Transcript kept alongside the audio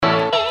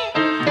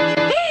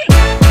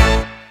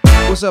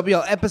what's up,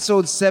 y'all?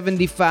 Episode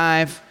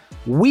 75.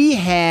 We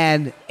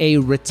had a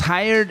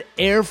retired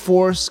Air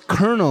Force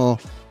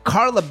colonel,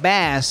 Carla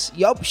Bass.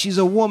 Yup, she's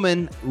a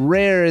woman.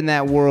 Rare in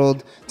that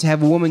world to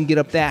have a woman get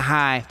up that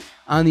high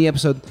on the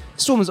episode.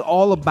 This woman's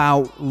all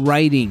about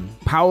writing.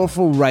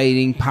 Powerful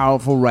writing.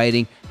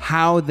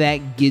 How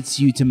that gets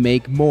you to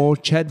make more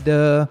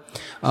cheddar.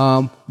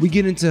 We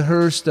get into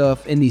her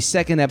stuff in the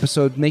second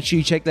episode. Make sure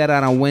you check that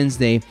out on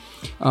Wednesday,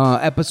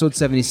 episode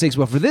 76.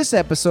 But for this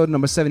episode,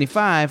 number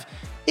 75,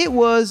 it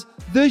was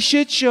the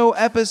shit show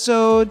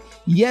episode.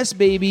 Yes,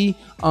 baby.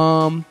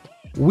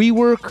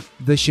 WeWork,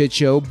 the shit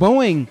show.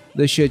 Boeing,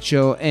 the shit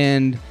show.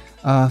 And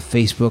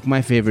Facebook,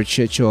 my favorite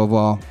shit show of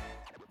all.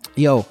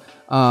 Yo,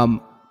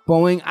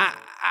 Boeing,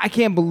 I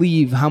can't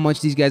believe how much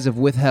these guys have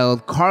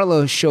withheld.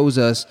 Carla shows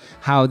us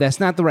how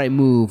that's not the right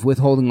move,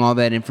 withholding all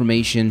that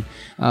information.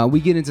 We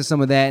get into some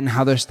of that and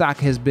how their stock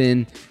has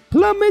been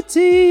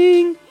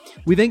plummeting.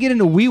 We then get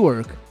into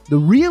WeWork. The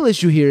real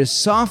issue here is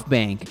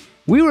SoftBank.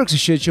 WeWork's a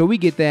shit show. We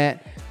get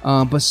that.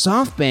 But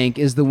SoftBank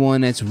is the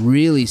one that's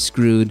really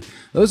screwed.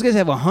 Those guys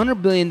have a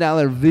 $100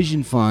 billion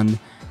vision fund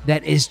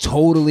that is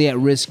totally at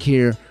risk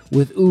here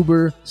with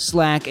Uber,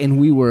 Slack, and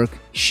WeWork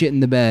shit in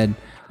the bed.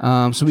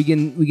 So we get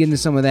into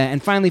some of that.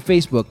 And finally,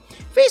 Facebook.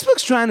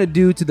 Facebook's trying to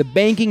do to the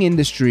banking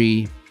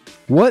industry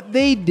what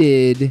they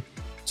did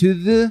to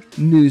the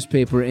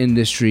newspaper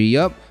industry.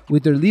 Yup,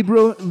 with their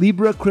Libra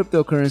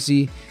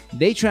cryptocurrency,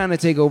 they trying to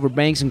take over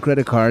banks and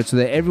credit cards so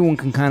that everyone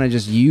can kind of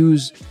just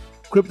use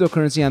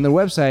cryptocurrency on their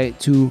website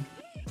to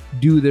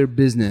do their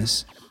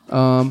business.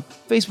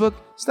 Facebook,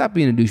 stop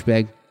being a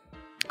douchebag.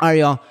 All right,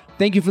 y'all.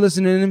 Thank you for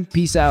listening.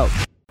 Peace out.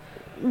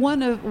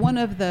 One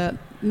of the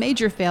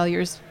major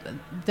failures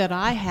that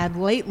I had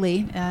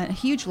lately, a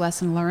huge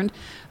lesson learned,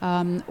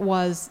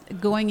 was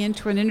going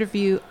into an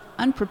interview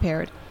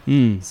unprepared.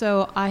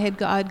 So I'd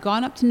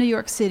gone up to New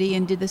York City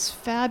and did this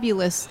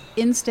fabulous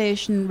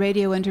in-station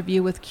radio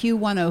interview with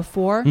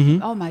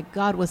Q104. Oh my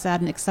God, was that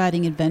an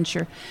exciting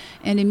adventure.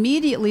 And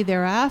immediately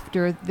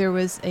thereafter, there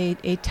was a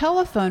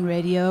telephone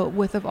radio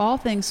with, of all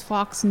things,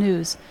 Fox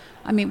News.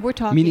 I mean, we're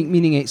talking...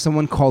 Meaning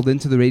someone called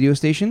into the radio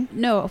station?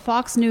 No,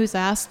 Fox News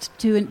asked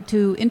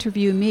to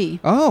interview me.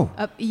 Oh.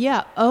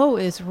 Yeah, O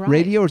is right.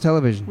 Radio or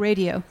television?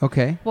 Radio.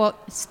 Okay. Well,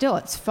 still,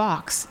 it's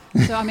Fox.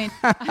 So, I mean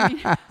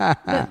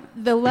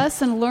the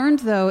lesson learned,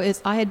 though,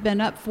 is I had been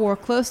up for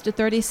close to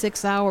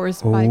 36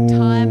 hours by the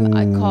time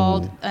I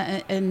called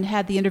and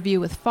had the interview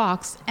with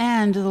Fox.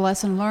 And the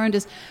lesson learned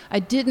is I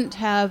didn't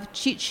have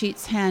cheat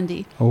sheets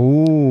handy.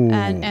 Oh.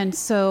 And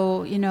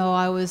so, you know,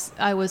 I was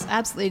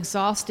absolutely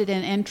exhausted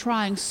and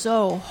trying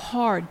so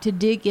hard to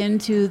dig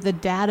into the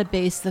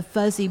database, the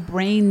fuzzy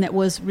brain that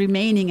was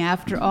remaining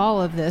after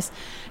all of this.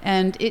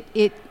 And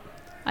it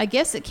I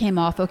guess it came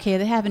off okay.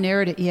 They haven't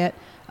aired it yet.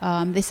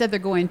 They said they're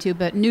going to,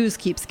 but news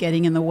keeps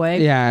getting in the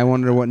way. Yeah, I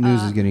wonder what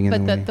news is getting in the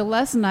way. But the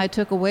lesson I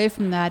took away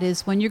from that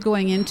is when you're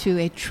going into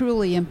a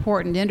truly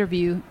important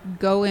interview,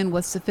 go in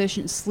with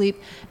sufficient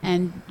sleep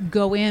and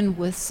go in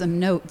with some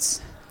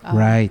notes.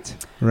 Right.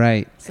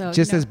 So,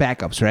 just as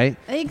backups, right?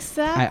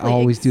 Exactly. I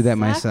always do that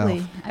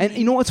myself. And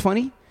you know what's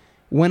funny?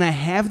 When I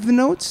have the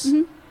notes,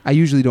 I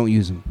usually don't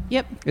use them.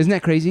 Yep. Isn't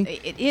that crazy?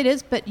 It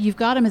is, but you've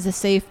got them as a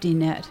safety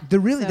net.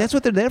 That's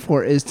what they're there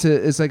for. It's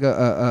like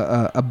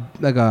a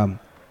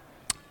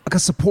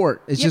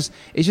support. It's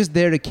just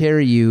there to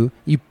carry you.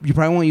 You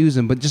probably won't use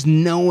them, but just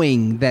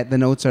knowing that the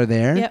notes are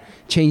there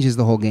changes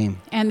the whole game.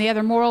 And the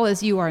other moral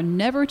is you are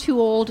never too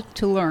old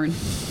to learn.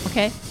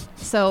 Okay?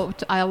 So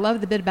I love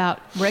the bit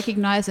about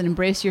recognize and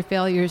embrace your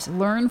failures,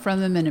 learn from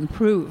them, and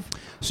improve.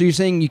 So you're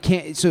saying you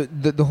can't... So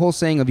the whole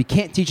saying of you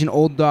can't teach an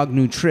old dog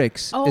new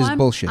tricks is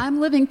bullshit.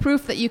 I'm living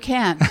proof that you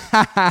can.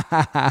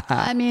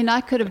 I mean,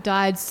 I could have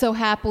died so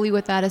happily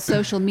without a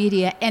social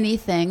media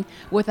anything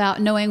without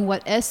knowing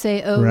what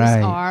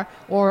SAOs are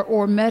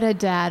or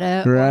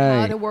metadata or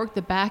how to work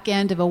the back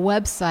end of a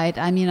website.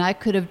 I mean, I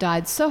could have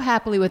died so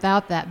happily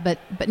without that,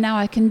 but now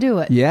I can do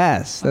it.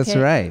 Yes, that's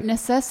right.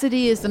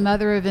 Necessity is the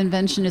mother of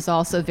invention is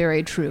also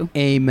very true.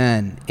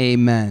 Amen.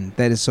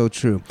 That is so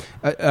true.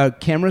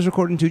 Cameras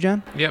recording too,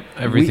 John? Yep,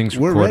 everything's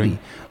recording.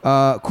 We're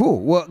ready.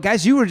 Cool. Well,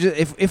 guys, you were just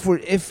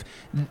if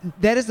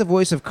that is the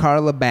voice of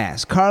Carla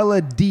Bass,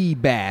 Carla D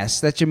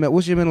Bass. That's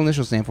what's your middle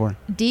initial stand for?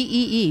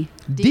 DEE.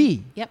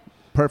 D. Yep.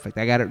 Perfect.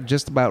 I got it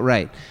just about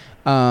right.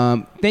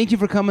 Thank you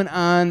for coming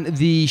on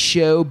the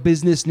show,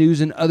 Business News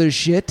and Other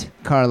Shit,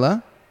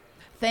 Carla.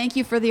 Thank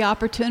you for the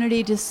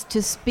opportunity to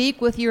speak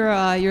with your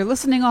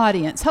listening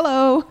audience.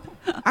 Hello.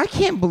 I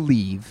can't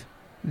believe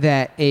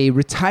that a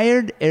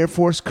retired Air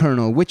Force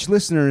colonel, which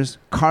listeners,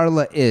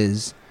 Carla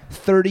is,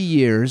 30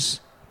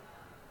 years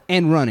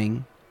and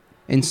running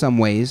in some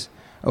ways,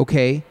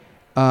 okay?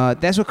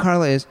 That's what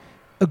Carla is.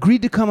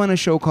 Agreed to come on a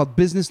show called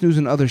Business News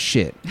and Other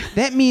Shit.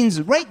 That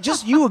means, right,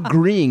 just you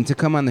agreeing to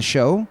come on the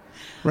show,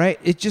 right?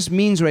 It just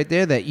means right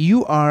there that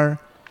you are,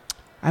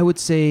 I would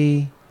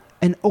say,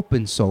 an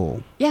open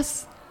soul.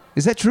 Yes.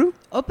 Is that true?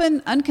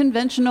 Open,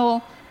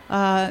 unconventional,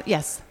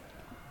 yes.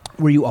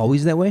 Were you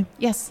always that way?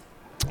 Yes.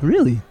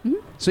 Really? Mm-hmm.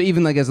 So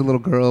even like as a little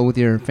girl with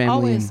your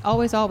family?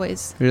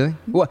 Always. Really?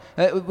 What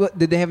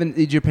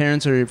did your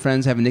parents or your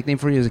friends have a nickname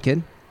for you as a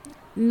kid?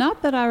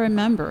 Not that I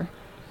remember.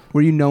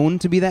 Were you known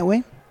to be that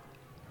way?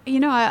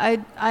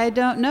 I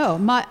don't know.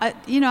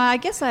 I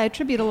guess I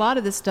attribute a lot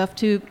of this stuff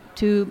to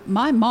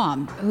my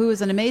mom, who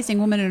is an amazing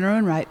woman in her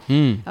own right.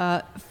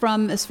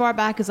 From as far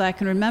back as I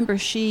can remember,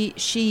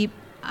 she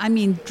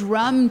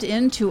drummed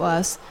into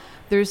us.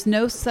 There's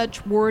no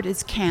such word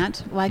as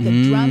can't, like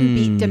a drum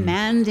beat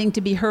demanding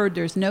to be heard.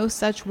 There's no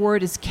such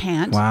word as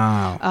can't.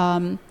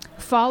 Wow.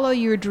 Follow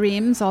your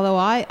dreams, although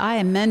I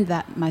amend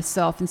that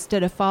myself.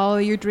 Instead of follow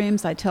your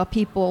dreams, I tell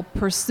people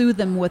pursue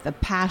them with a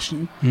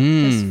passion.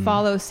 Because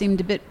follow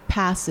seemed a bit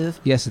passive.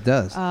 Yes, it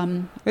does.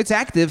 It's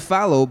active,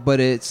 follow, but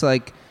it's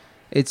like,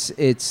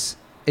 it's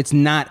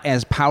not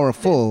as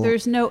powerful.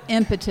 There's no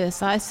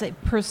impetus. I say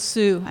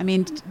pursue. I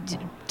mean,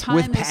 time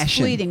with is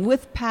passion. fleeting.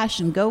 With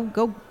passion.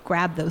 Go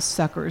grab those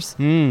suckers.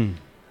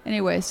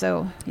 Anyway,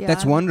 so yeah.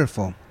 That's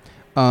wonderful.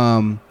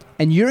 And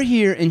you're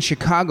here in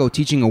Chicago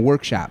teaching a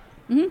workshop.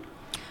 Mm-hmm.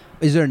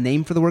 Is there a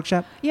name for the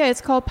workshop? Yeah,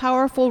 it's called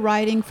Powerful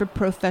Writing for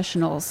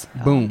Professionals.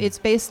 Boom. It's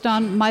based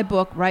on my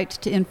book, Write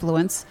to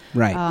Influence.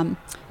 Right.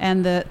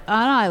 And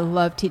I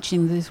love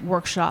teaching these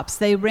workshops.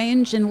 They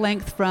range in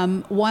length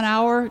from 1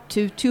 hour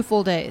to 2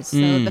 full days.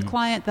 So the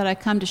client that I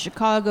come to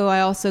Chicago, I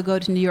also go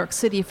to New York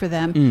City for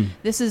them.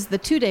 This is the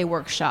 2-day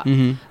workshop.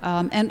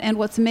 And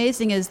what's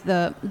amazing is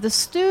the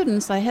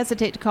students, I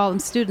hesitate to call them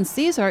students,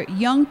 these are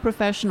young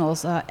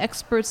professionals,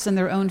 experts in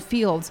their own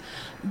fields,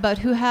 but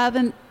who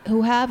haven't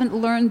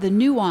learned the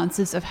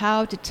nuances of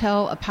how to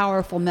tell a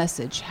powerful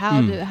message,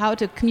 how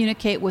to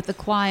communicate with the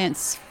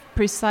clients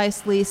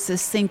precisely,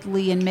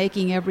 succinctly, and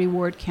making every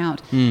word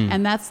count.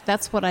 And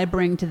that's what I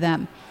bring to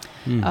them.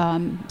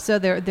 So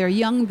they're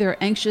young,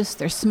 they're anxious,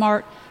 they're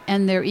smart,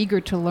 and they're eager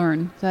to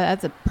learn. So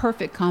that's a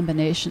perfect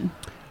combination.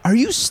 Are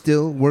you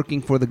still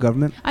working for the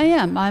government? I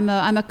am. I'm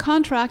a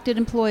contracted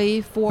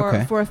employee for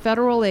a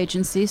federal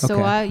agency,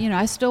 so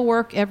I still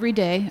work every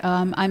day.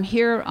 I'm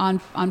here on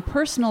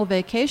personal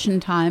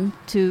vacation time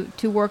to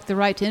work the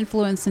Right to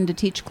Influence and to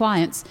teach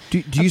clients.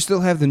 Do you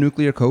still have the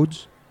nuclear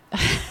codes?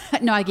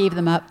 No, I gave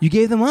them up. You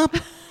gave them up?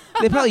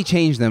 They probably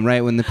changed them,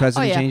 right, when the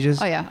president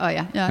changes? Oh,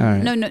 yeah.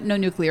 Right. No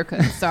nuclear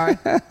codes, sorry.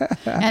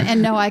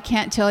 and no, I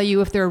can't tell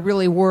you if there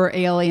really were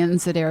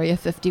aliens at Area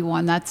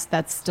 51. That's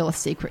still a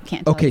secret.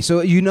 Can't tell you. Okay,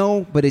 so you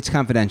know, but it's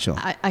confidential.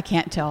 I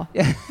can't tell.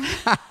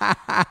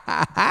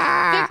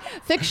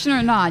 Fiction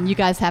or non, you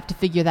guys have to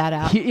figure that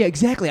out. Yeah,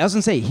 exactly. I was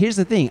going to say, here's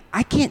the thing.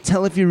 I can't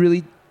tell if you're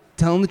really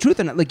telling the truth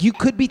or not. Like, you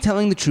could be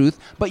telling the truth,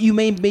 but you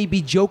may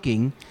be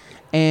joking,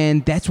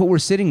 and that's what we're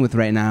sitting with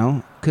right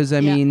now. Because, I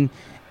mean...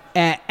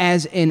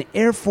 As an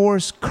Air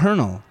Force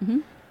colonel,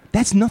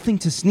 that's nothing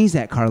to sneeze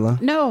at, Carla.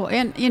 No,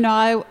 and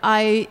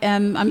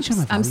I'm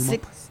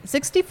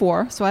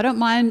 64, so I don't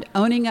mind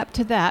owning up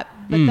to that.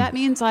 But that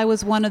means I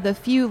was one of the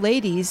few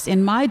ladies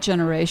in my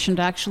generation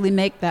to actually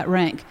make that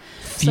rank.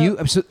 So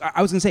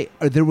I was going to say,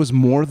 there was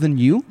more than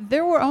you?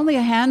 There were only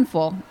a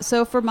handful.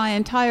 So for my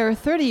entire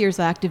 30 years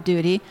active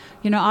duty,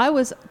 I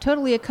was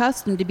totally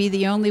accustomed to be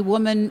the only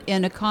woman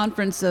in a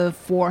conference of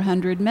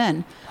 400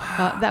 men.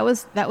 Wow.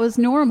 That was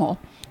normal.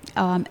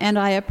 And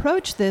I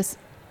approached this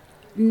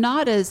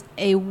not as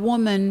a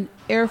woman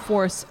Air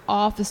Force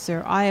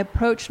officer. I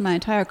approached my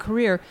entire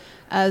career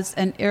as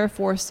an Air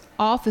Force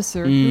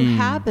officer who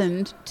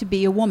happened to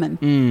be a woman.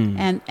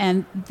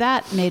 And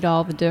that made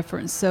all the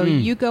difference. So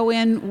you go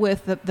in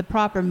with the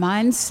proper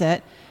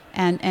mindset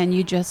and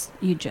you just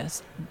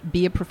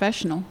be a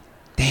professional.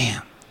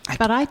 Damn.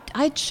 But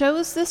I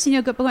chose this,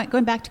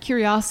 going back to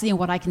curiosity and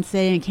what I can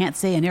say and can't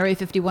say in Area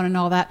 51 and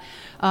all that.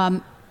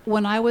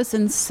 When I was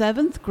in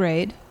 7th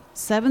grade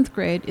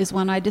is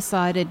when I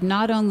decided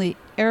not only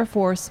Air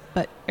Force,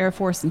 but Air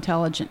Force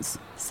intelligence.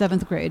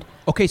 7th grade.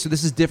 Okay, so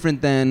this is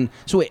different than...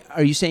 So wait,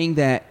 are you saying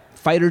that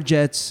fighter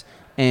jets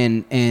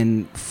and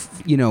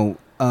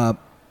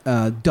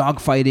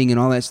dogfighting and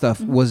all that stuff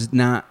was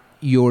not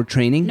your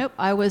training? Nope,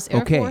 I was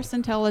Air Force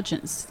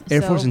intelligence.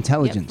 Air Force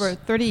intelligence. Yeah, for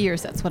 30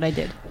 years, that's what I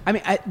did. I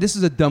mean, this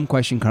is a dumb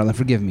question, Carla,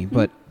 forgive me,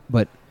 but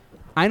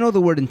I know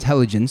the word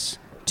intelligence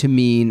to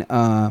mean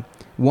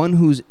one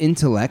whose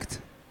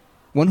intellect...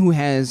 One who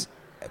has,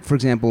 for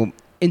example,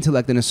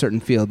 intellect in a certain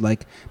field,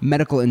 like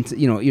medical,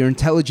 you're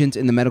intelligent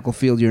in the medical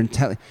field, you're an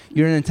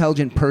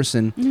intelligent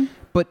person.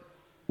 But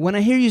when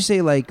I hear you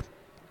say, like,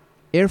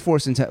 Air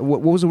Force,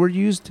 what was the word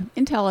you used?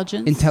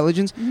 Intelligence.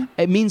 Intelligence?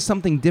 It means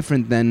something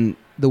different than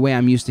the way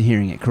I'm used to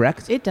hearing it,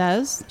 correct? It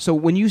does. So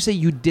when you say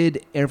you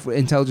did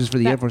intelligence for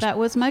the Air Force... That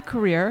was my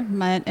career.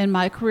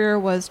 My career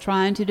was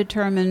trying to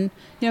determine...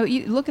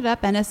 you look it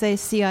up, NSA,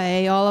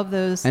 CIA, all of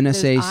those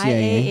NSA,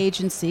 CIA IA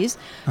agencies.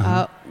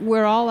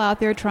 We're all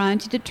out there trying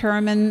to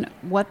determine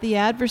what the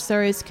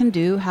adversaries can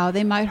do, how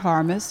they might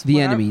harm us.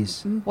 The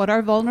enemies. What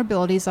our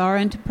vulnerabilities are,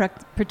 and to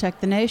protect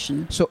the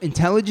nation. So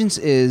intelligence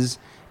is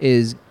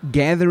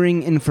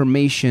gathering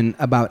information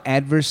about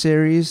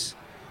adversaries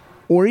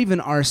or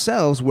even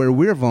ourselves where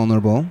we're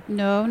vulnerable.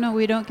 No,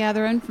 we don't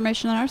gather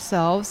information on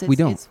ourselves. We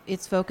don't.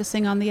 It's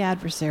focusing on the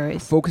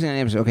adversaries. Focusing on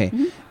the adversary.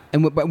 Okay.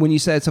 And but when you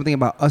said something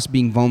about us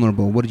being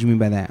vulnerable, what did you mean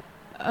by that?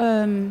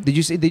 Did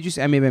you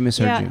say? Maybe I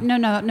misheard you.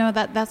 No.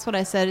 That's what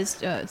I said.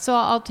 Is so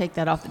I'll take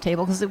that off the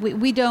table because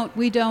we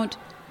don't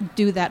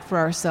do that for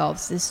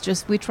ourselves. It's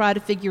just we try to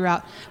figure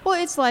out. Well,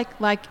 it's like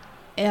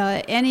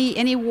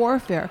any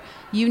warfare.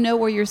 You know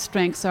where your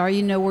strengths are.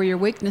 You know where your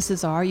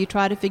weaknesses are. You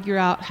try to figure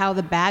out how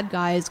the bad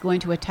guy is going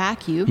to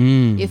attack you.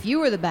 If you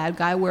were the bad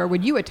guy, where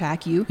would you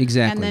attack you?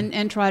 Exactly.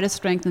 And try to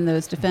strengthen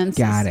those defenses.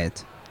 Got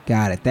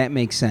it. That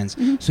makes sense.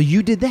 So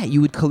you did that.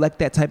 You would collect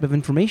that type of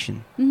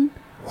information.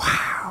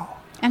 Wow.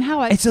 And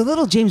how it's a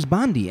little James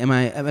Bondy. I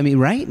mean,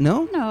 right?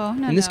 No. No.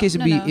 In this case,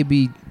 it'd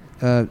be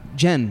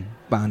Jen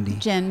Bondy.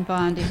 Jen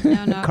Bondy.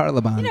 No.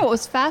 Carla Bondy. You know what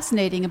was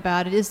fascinating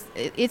about it is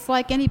it's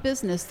like any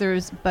business.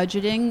 There's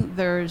budgeting,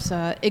 there's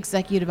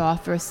executive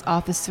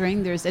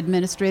officering, there's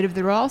administrative.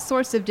 There are all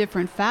sorts of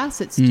different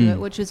facets to it,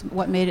 which is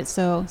what made it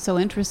so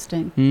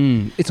interesting.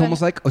 It's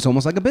almost like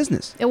a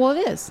business. Well,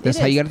 it is. That's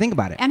how you got to think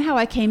about it. And how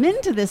I came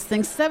into this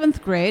thing,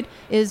 7th grade,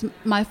 is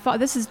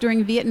this is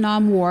during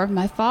Vietnam War.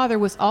 My father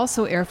was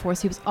also Air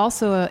Force. He was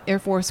also an Air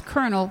Force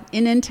colonel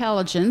in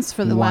intelligence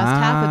for the last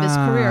half of his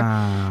career.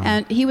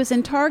 And he was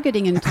in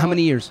targeting intelligence. How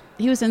many years?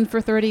 He was in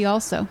for 30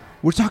 also.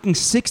 We're talking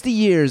 60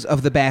 years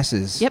of the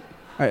Basses. Yep.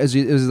 All right, was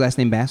his last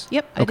name Bass?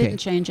 Yep, I didn't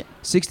change it.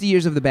 60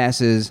 years of the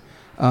Basses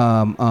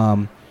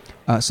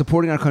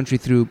supporting our country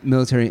through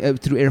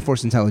through Air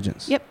Force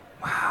intelligence. Yep.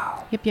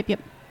 Wow. Yep.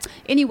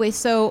 Anyway,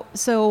 so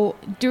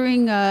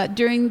during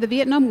the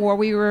Vietnam War,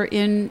 we were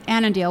in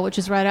Annandale, which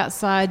is right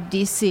outside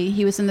D.C.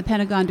 He was in the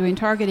Pentagon doing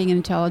targeting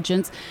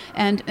intelligence,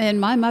 and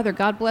my mother,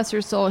 God bless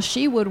her soul,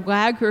 she would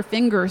wag her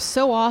finger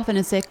so often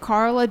and say,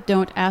 "Carla,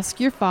 don't ask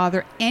your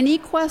father any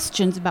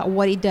questions about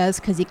what he does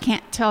because he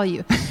can't tell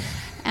you."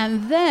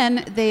 And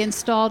then they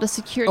installed a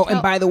secure. Oh,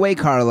 and by the way,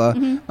 Carla,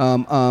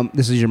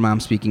 this is your mom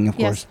speaking, of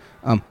Yes.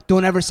 course.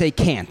 Don't ever say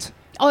can't.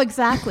 Oh,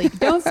 exactly.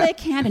 Don't say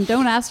can't and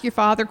don't ask your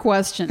father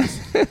questions.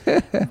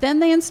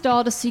 Then they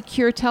installed a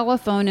secure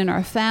telephone in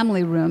our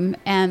family room,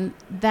 and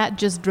that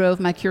just drove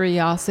my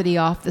curiosity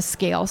off the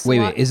scale. So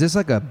Wait, is this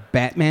like a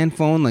Batman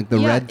phone, like the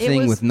red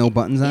thing with no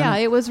buttons on it? Yeah,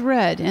 it was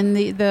red, and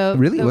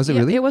Really? Was it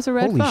really? It was a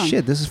red phone. Holy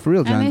shit! This is for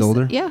real, John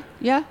Dolder.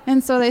 Yeah.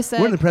 And so they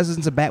said, we're in the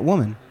presence of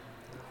Batwoman.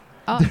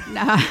 Oh,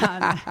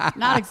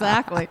 not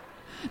exactly.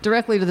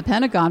 Directly to the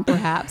Pentagon,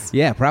 perhaps.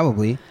 Yeah,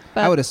 probably.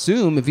 But I would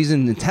assume if he's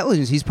in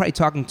intelligence, he's probably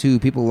talking to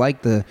people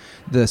like the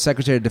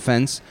Secretary of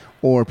Defense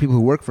or people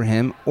who work for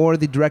him or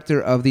the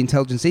director of the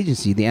intelligence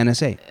agency, the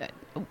NSA.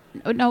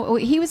 No,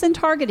 he was in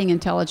targeting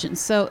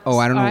intelligence. So,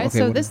 I don't know. Right, okay,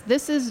 so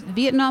this is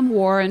Vietnam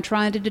War and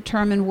trying to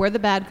determine where the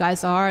bad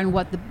guys are and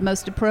what the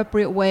most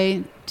appropriate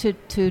way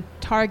to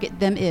target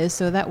them is.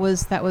 So that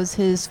was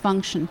his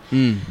function.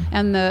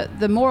 And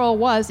the moral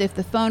was, if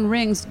the phone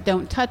rings,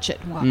 don't touch it.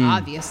 Well,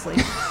 obviously.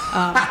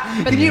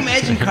 But can you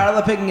imagine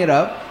Carla picking it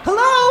up? Hello?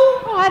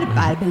 Oh, I'd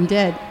have been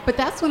dead. But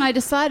that's when I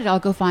decided I'll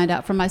go find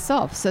out for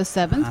myself. So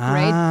 7th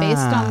grade,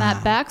 based on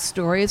that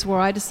backstory, is where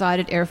I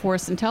decided Air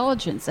Force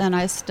intelligence, and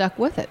I stuck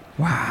with it.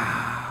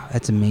 Wow,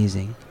 that's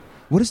amazing.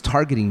 What does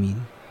targeting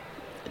mean?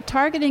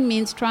 Targeting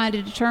means trying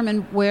to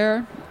determine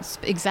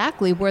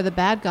exactly where the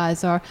bad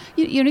guys are.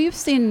 You know, you've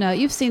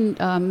seen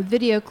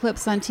video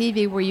clips on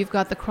TV where you've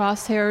got the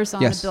crosshairs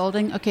on a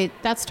building. Okay,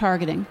 that's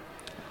targeting.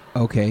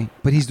 Okay,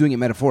 but he's doing it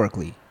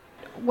metaphorically.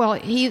 Well,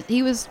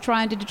 he was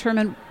trying to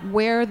determine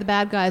where the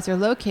bad guys are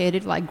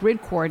located, like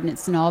grid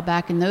coordinates and all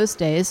back in those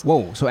days.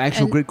 Whoa, so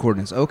actual grid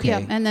coordinates. Okay.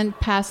 Yeah, and then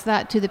pass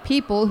that to the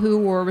people who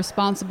were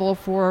responsible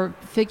for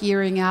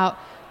figuring out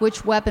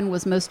which weapon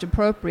was most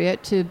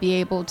appropriate to be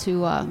able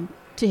to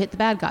hit the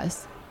bad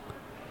guys.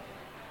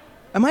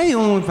 Am I the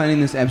only one finding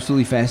this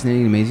absolutely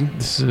fascinating and amazing?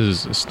 This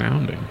is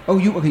astounding. Oh,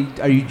 okay?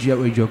 Are you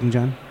joking,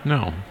 John?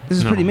 No. This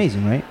is pretty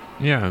amazing, right?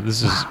 Yeah,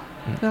 this is.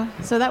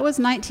 So that was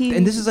 19.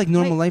 And this is like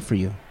normal life for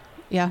you.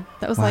 Yeah,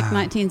 that was like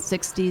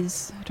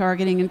 1960s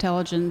targeting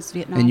intelligence,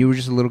 Vietnam. And you were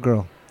just a little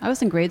girl. I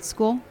was in grade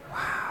school.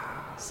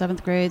 Wow.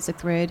 7th grade,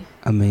 6th grade.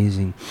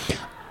 Amazing.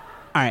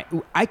 All right,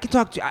 I could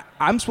talk to.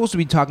 I'm supposed to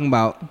be talking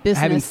about business.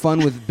 Having fun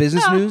with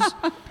business news,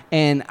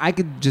 and I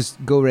could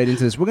just go right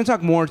into this. We're gonna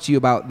talk more to you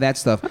about that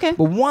stuff. Okay.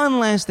 But one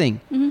last thing: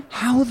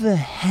 how the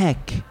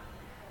heck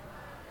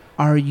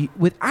are you?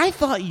 I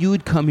thought you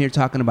would come here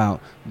talking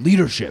about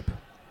leadership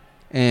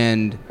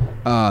and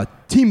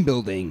team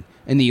building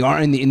in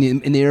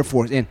the Air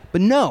Force, but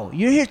no,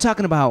 you're here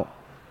talking about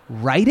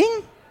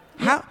writing.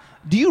 How?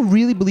 Do you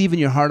really believe in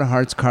your heart of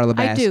hearts, Carla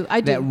Bass, I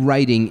do. that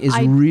writing is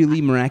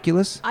really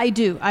miraculous? I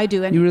do.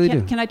 And you really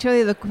do. Can I tell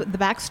you the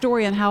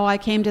backstory on how I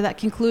came to that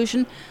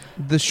conclusion?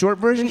 The short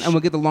version, and we'll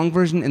get the long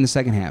version in the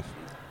second half.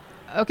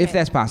 Okay. If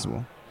that's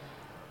possible.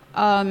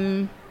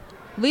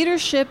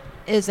 Leadership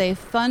is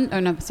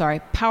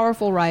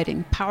powerful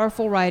writing.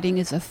 Powerful writing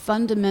is a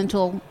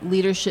fundamental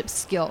leadership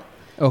skill.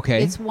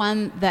 Okay. It's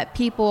one that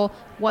people.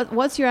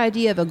 What's your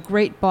idea of a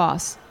great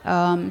boss?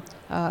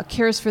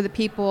 Cares for the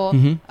people,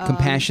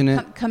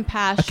 Compassionate,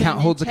 compassion,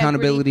 holds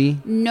integrity.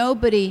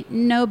 accountability.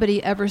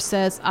 Nobody ever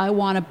says, "I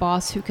want a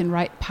boss who can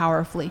write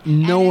powerfully."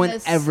 No And in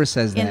one ever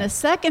says In that. the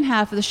second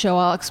half of the show,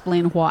 I'll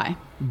explain why.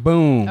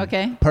 Boom.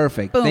 Okay.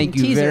 Perfect. Boom, Thank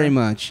you teaser. very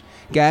much.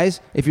 Guys,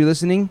 if you're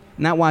listening,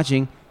 not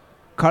watching,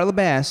 Carla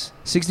Bass,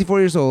 64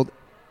 years old,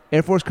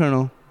 Air Force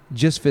Colonel,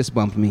 just fist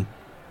bumped me.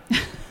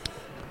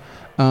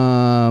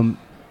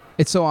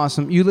 It's so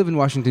awesome. You live in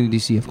Washington,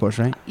 D.C., of course,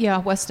 right? Yeah,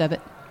 west of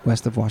it.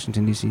 West of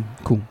Washington, D.C.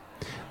 Cool.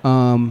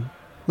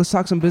 Let's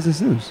talk some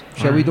business news.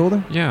 Shall we,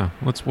 Dolder? Yeah.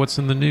 What's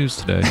in the news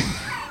today?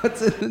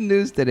 What's in the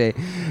news today?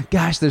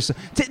 Gosh,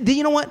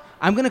 you know what?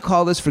 I'm going to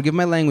call this, forgive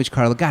my language,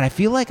 Carla. God, I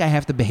feel like I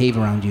have to behave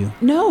around you.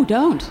 No,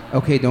 don't.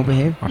 Okay, don't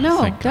behave? Oh,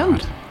 No, thank don't.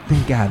 God.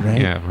 Thank God, right?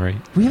 Yeah, right.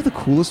 We have the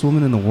coolest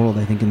woman in the world,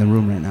 I think, in the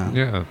room right now.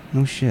 Yeah.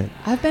 No shit.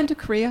 I've been to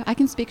Korea. I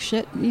can speak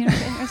shit.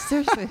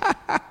 Seriously.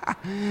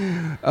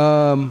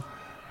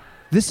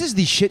 This is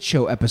the shit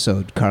show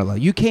episode, Carla.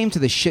 You came to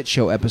the shit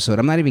show episode.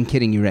 I'm not even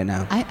kidding you right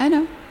now. I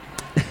know.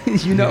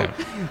 You know,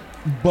 Yeah.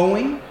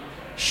 Boeing,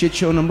 shit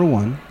show number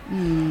 1.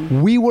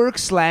 WeWork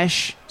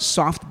 /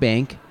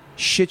 SoftBank,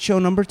 shit show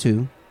number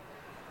 2.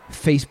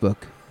 Facebook,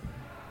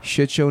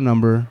 shit show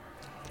number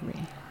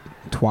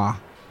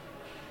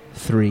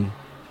 3.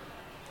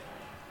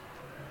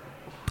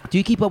 Do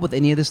you keep up with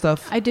any of this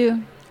stuff? I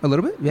do. A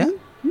little bit, yeah.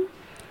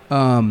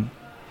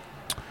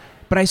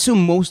 But I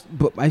assume most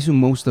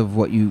of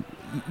what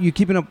you're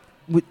keeping up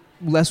with,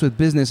 less with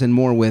business and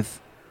more with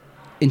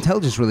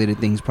intelligence related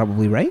things,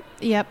 probably, right?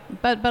 Yep,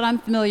 but I'm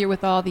familiar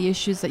with all the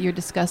issues that you're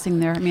discussing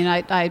there. I mean,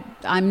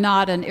 I'm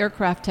not an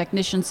aircraft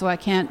technician, so I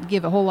can't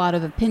give a whole lot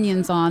of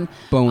opinions on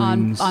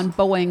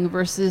Boeing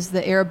versus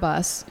the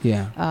Airbus.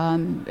 Yeah.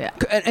 Yeah.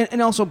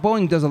 And also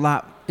Boeing does a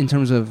lot in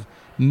terms of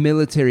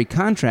military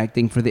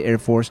contracting for the Air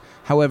Force.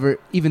 However,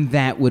 even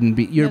that wouldn't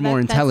be. You're more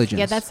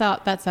intelligence. That's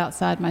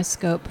outside my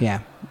scope. Yeah,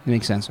 it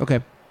makes sense.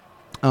 Okay.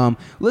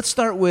 Let's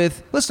start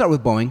with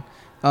Boeing.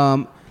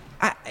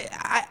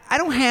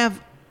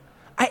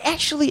 I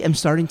actually am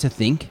starting to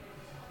think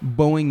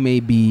Boeing may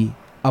be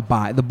a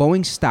buy. The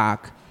Boeing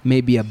stock may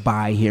be a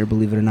buy here,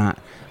 believe it or not.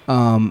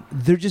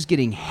 They're just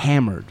getting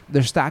hammered.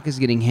 Their stock is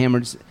getting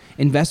hammered.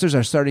 Investors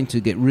are starting to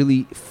get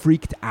really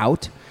freaked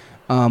out.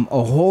 A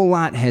whole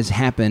lot has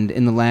happened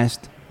in the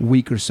last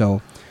week or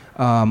so.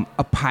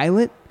 A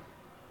pilot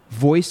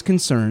voiced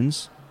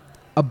concerns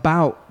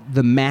about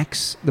the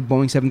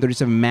Boeing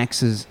 737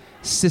 MAX's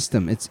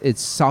system,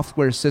 its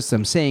software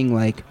system, saying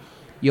like,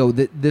 "Yo,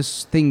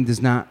 this thing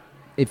does not.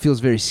 It feels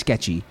very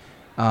sketchy."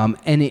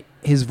 And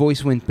his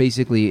voice went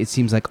basically, it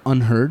seems like,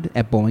 unheard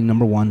at Boeing,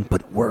 number 1,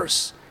 but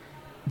worse.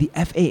 The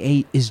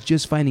FAA is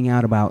just finding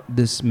out about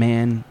this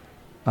man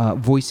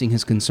voicing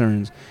his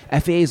concerns.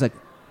 FAA is like,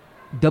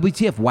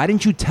 WTF, why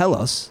didn't you tell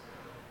us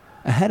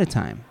ahead of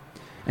time?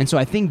 And so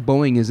I think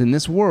Boeing is in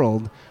this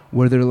world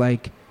where they're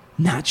like,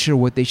 not sure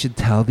what they should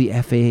tell the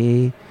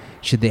FAA.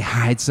 Should they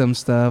hide some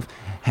stuff?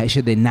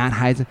 Should they not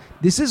hide?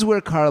 This is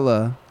where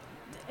Carla...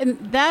 And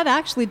that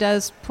actually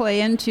does play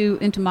into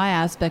my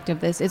aspect of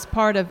this. It's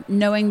part of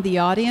knowing the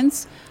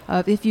audience.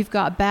 If you've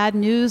got bad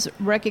news,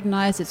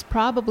 recognize it's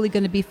probably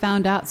going to be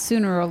found out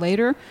sooner or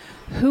later.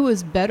 Who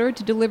is better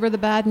to deliver the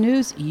bad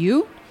news?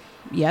 You?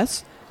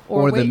 Yes.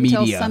 Or the wait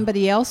until media.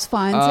 somebody else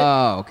finds it.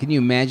 Oh, can you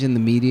imagine the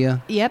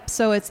media? Yep.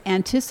 So it's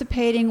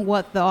anticipating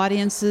what the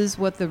audiences,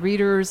 what the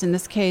readers, in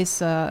this case,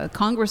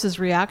 Congress's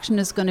reaction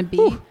is going to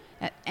be,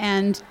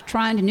 and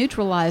trying to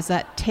neutralize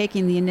that,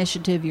 taking the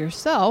initiative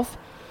yourself.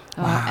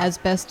 As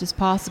best as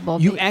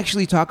possible. You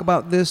actually talk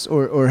about this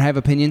or have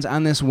opinions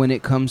on this when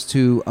it comes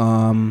to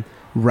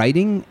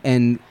writing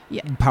and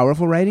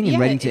powerful writing and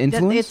writing to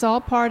influence? It's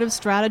all part of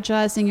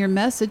strategizing your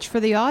message for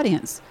the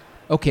audience.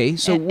 Okay,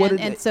 so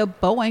so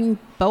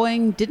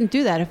Boeing didn't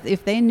do that.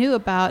 If they knew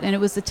about, and it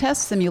was the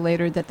test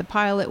simulator that the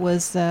pilot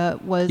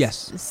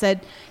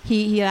said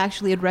he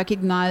actually had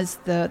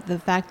recognized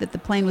the fact that the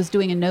plane was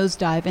doing a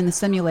nosedive in the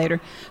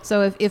simulator.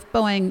 So if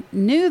Boeing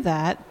knew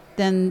that,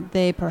 then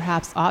they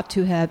perhaps ought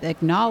to have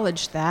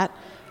acknowledged that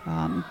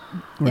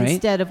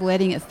instead of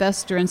letting it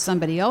fester and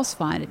somebody else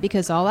find it.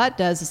 Because all that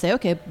does is say,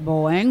 okay,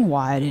 Boeing,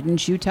 why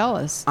didn't you tell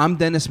us? I'm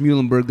Dennis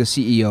Muhlenberg, the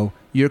CEO.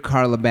 You're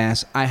Carla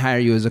Bass. I hire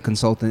you as a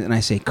consultant, and I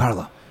say,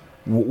 Carla,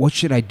 what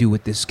should I do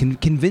with this?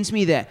 Convince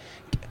me that...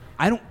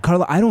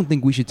 Carla, I don't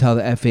think we should tell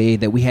the FAA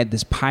that we had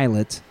this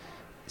pilot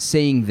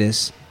saying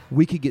this.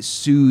 We could get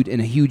sued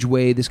in a huge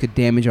way. This could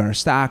damage our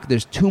stock.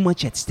 There's too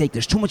much at stake.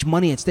 There's too much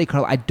money at stake,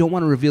 Carla. I don't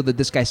want to reveal that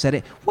this guy said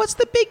it. What's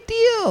the big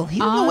deal?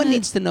 No one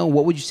needs to know.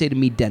 What would you say to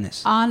me,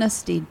 Dennis?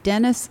 Honesty.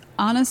 Dennis,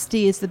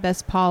 honesty is the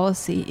best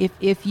policy.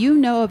 If you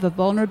know of a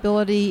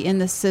vulnerability in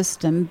the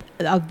system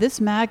of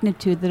this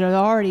magnitude that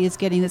already is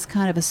getting this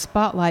kind of a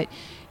spotlight,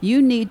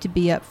 you need to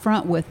be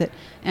upfront with it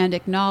and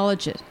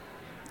acknowledge it.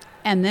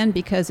 And then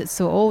because it's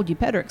so old, you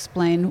better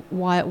explain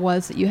why it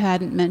was that you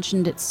hadn't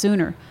mentioned it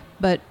sooner.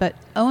 But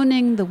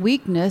owning the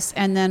weakness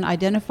and then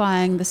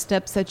identifying the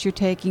steps that you're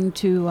taking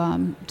to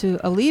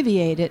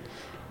alleviate it,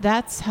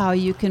 That's how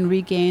you can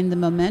regain the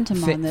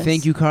momentum on this.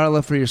 Thank you,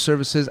 Carla, for your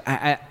services.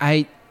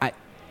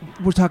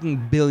 We're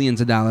talking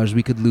billions of dollars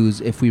we could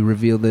lose if we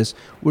reveal this.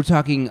 We're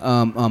talking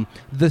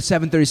the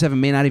 737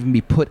 may not even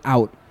be put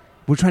out.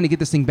 We're trying to get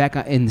this thing back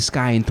in the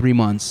sky in 3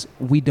 months.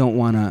 We don't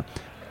want to.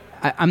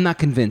 I'm not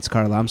convinced,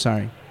 Carla. I'm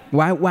sorry.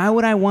 Why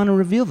would I want to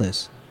reveal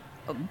this?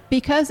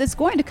 Because it's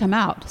going to come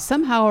out.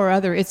 Somehow or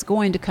other, it's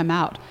going to come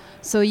out.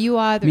 So you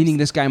either... Meaning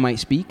this guy might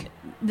speak?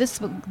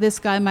 This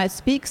guy might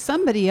speak.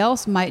 Somebody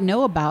else might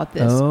know about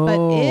this. Oh.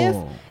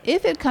 But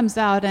if it comes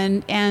out,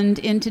 and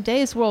in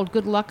today's world,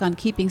 good luck on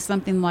keeping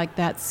something like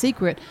that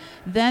secret,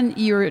 then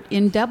you're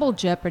in double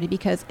jeopardy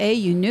because A,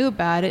 you knew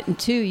about it, and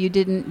 2, you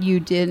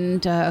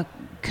didn't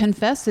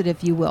confess it,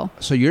 if you will.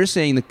 So you're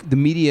saying the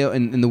media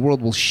and the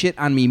world will shit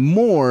on me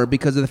more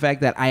because of the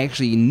fact that I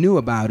actually knew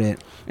about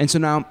it, and so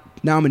now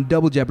I'm in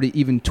double jeopardy,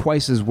 even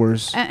twice as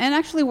worse. And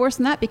actually worse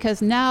than that,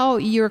 because now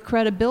your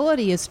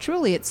credibility is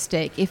truly at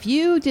stake. If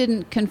you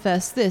didn't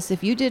confess this,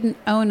 if you didn't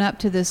own up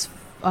to this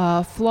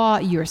flaw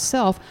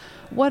yourself,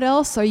 what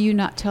else are you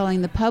not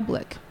telling the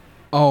public?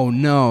 Oh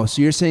no!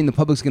 So you're saying the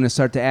public's going to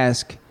start to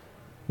ask,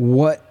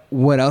 what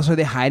else are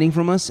they hiding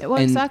from us? Well,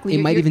 and exactly. It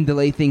might even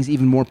delay things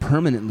even more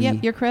permanently.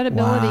 Yep, your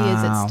credibility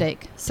is at Wow.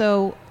 stake.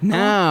 So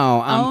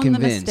Now I'm own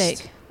convinced. the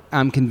mistake.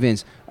 I'm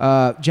convinced.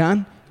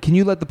 John, can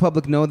you let the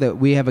public know that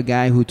we have a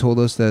guy who told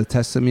us the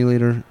test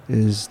simulator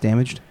is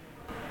damaged?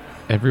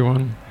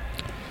 Everyone,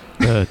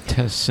 the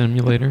test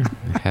simulator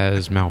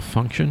has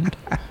malfunctioned.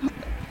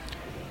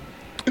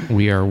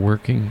 We are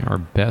working our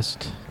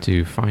best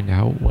to find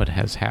out what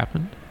has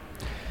happened.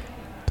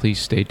 Please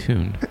stay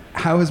tuned.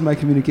 How is my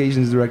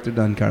communications director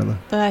done, Carla?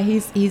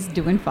 He's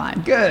doing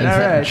fine. Good. All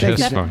right. Thank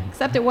Just you. fine.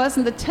 Except it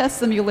wasn't the test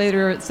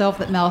simulator itself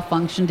that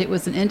malfunctioned. It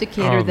was an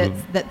indicator Oh,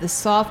 that the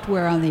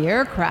software on the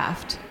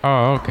aircraft.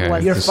 Oh, okay.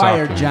 Was- You're The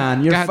fired, software.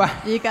 John. You're God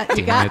fired. You got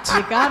Damn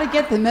it. to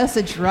get the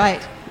message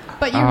right.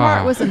 But your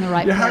heart was in the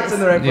right Your place. heart's in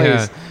the right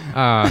Yeah, place.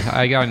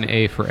 I got an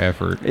A for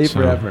effort. A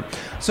for so- effort.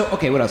 So,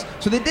 okay, what else?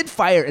 So they did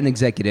fire an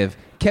executive,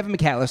 Kevin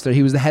McAllister.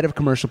 He was the head of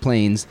commercial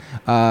planes.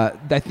 I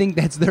think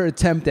that's their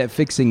attempt at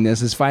fixing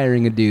this, is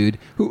firing a dude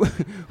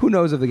who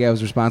knows if the guy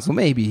was responsible.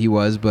 Maybe he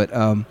was, but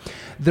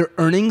their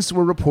earnings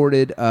were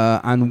reported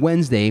on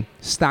Wednesday.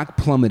 Stock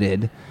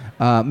plummeted.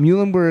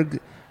 Muhlenberg,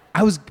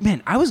 I was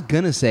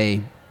going to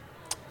say,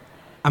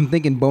 I'm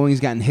thinking Boeing's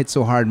gotten hit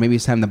so hard, maybe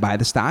it's time to buy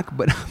the stock,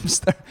 but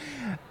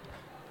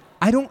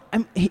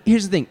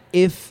here's the thing.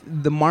 If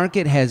the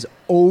market has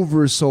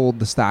oversold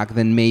the stock,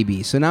 then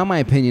maybe. So now my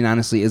opinion,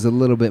 honestly, is a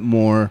little bit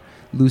more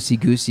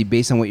loosey-goosey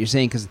based on what you're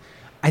saying, because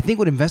I think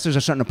what investors are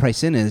starting to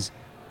price in is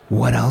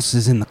what else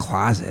is in the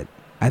closet.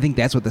 I think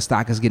that's what the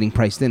stock is getting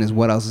priced in, is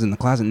what else is in the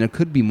closet. And there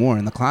could be more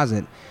in the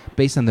closet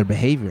based on their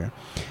behavior.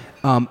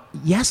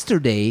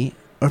 Yesterday,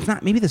 or if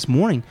not, maybe this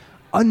morning,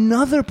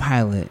 another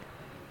pilot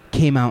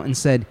came out and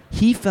said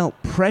he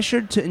felt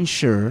pressured to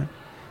ensure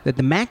that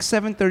the MAX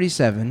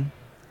 737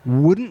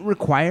 wouldn't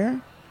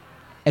require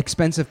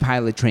expensive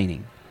pilot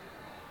training.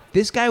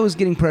 This guy was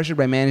getting pressured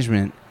by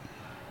management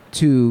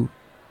to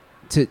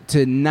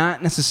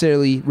not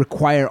necessarily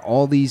require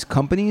all these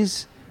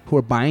companies who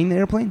are buying the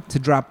airplane to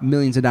drop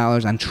millions of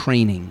dollars on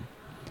training.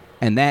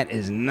 And that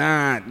is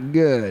not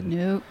good.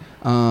 Nope.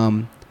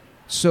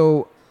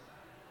 So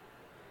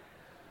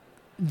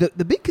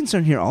the big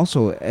concern here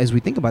also, as we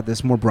think about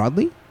this more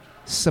broadly,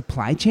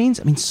 supply chains.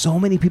 I mean, so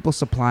many people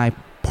supply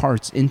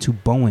parts into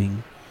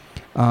Boeing.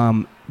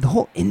 The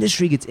whole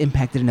industry gets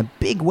impacted in a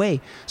big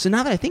way. So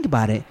now that I think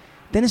about it,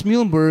 Dennis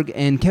Muhlenberg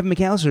and Kevin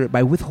McAllister,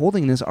 by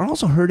withholding this, are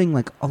also hurting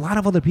like a lot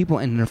of other people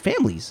and their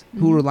families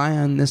who rely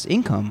on this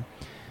income.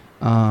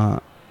 And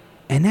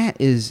that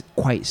is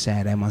quite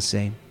sad, I must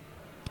say.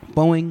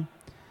 Boeing,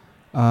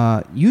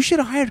 you should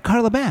have hired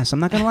Carla Bass. I'm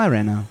not going to lie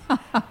right now.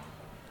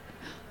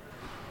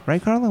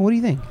 Right, Carla? What do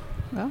you think?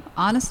 Well,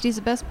 honesty is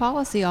the best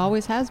policy.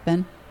 Always has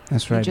been.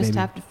 That's right, You just baby.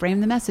 have to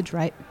frame the message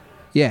right.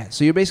 Yeah,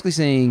 so you're basically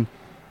saying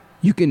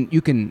you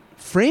can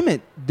frame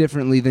it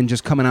differently than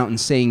just coming out and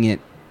saying it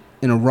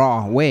in a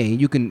raw way.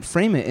 You can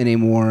frame it in a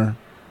more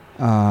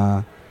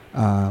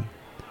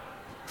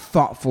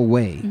thoughtful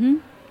way,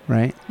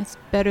 right? It's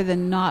better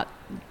than not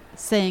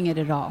saying it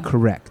at all.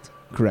 Correct.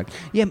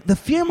 Yeah, the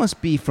fear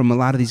must be from a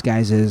lot of these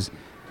guys is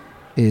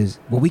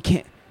well, we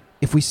can't,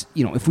 if we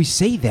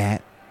say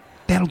that,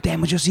 that'll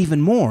damage us even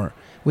more.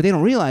 What they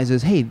don't realize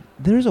is, hey,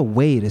 there's a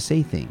way to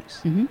say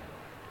things.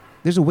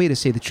 There's a way to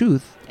say the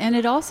truth. And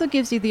it also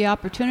gives you the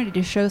opportunity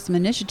to show some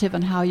initiative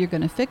on how you're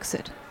going to fix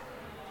it.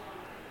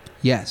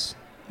 Yes,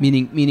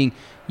 meaning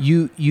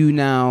you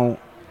now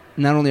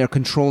not only are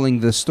controlling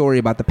the story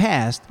about the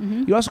past,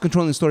 you're also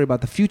controlling the story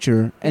about the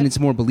future, and it's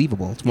more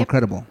believable. It's more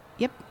credible.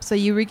 Yep. So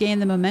you regain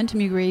the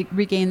momentum, you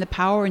regain the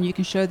power, and you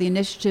can show the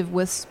initiative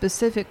with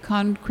specific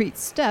concrete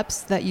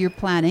steps that you're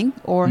planning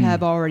or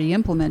have already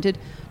implemented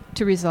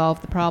to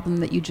resolve the problem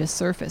that you just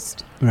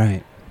surfaced.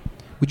 Right.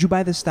 Would you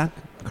buy this stock,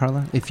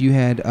 Carla, if you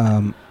had,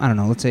 I don't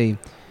know, let's say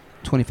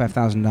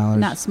 $25,000?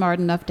 Not smart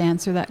enough to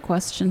answer that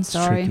question. It's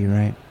Sorry. tricky,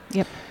 right?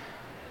 Yep.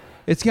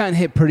 It's gotten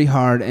hit pretty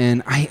hard,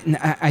 and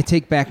I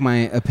take back my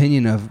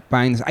opinion of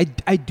buying this.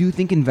 I do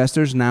think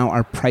investors now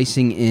are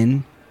pricing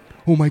in,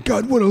 oh my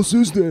God, what else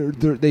is there?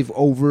 They've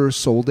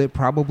oversold it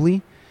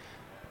probably.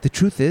 The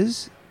truth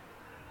is,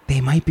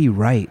 they might be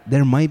right.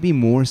 There might be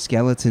more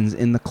skeletons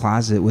in the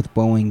closet with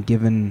Boeing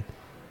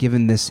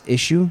given this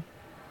issue.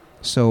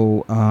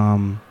 So,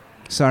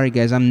 sorry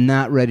guys, I'm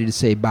not ready to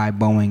say bye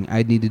Boeing.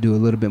 I need to do a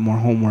little bit more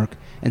homework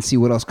and see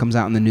what else comes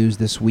out in the news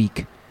this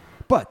week.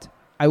 But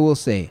I will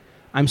say,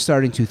 I'm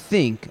starting to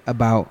think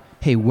about,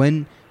 hey,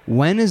 when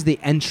is the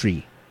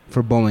entry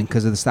for Boeing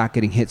because of the stock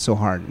getting hit so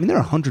hard? I mean, they're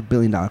a $100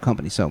 billion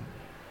company, so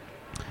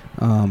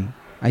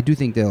I do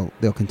think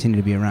they'll continue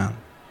to be around.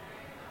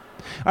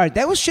 All right,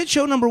 that was shit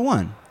show number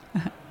 1.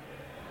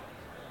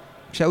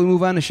 Shall we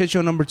move on to shit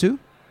show number 2?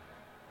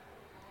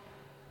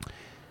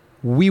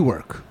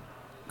 WeWork.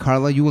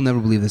 Carla, you will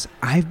never believe this.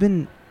 I've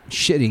been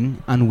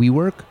shitting on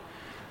WeWork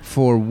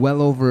for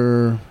well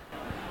over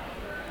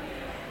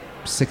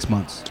 6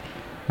 months.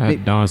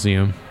 Ad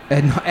nauseum.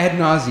 Ad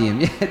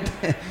nauseum.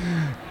 Yeah.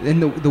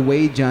 And the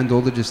way John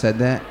Dolder just said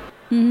that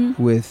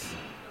with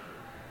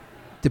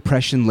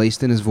depression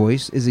laced in his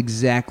voice is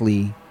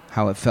exactly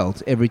how it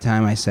felt every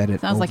time I said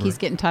it. Sounds like he's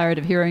getting tired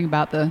of hearing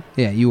about the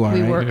you are,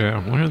 WeWork. right?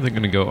 Yeah, when are they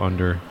going to go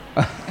under?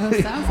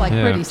 It sounds like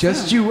Yeah. pretty soon.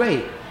 Just you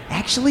wait.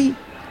 Actually,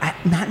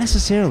 not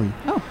necessarily.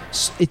 Oh.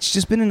 It's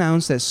just been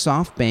announced that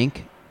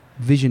SoftBank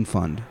Vision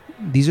Fund,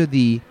 these are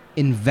the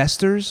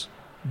investors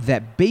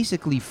that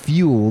basically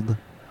fueled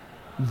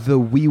the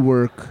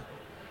WeWork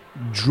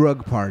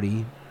drug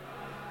party,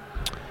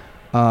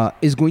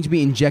 is going to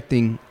be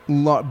injecting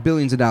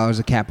billions of dollars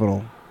of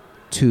capital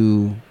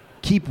to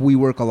keep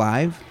WeWork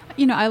alive.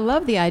 You know, I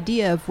love the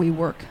idea of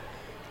WeWork.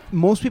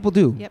 Most people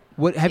do. Yep.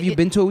 What have you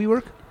been to a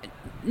WeWork?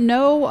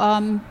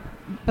 No,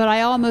 but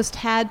I almost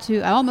had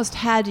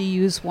to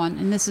use one,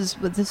 and this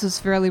is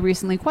fairly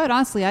recently. Quite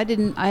honestly, I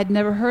had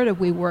never heard of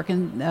WeWork,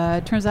 and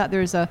it turns out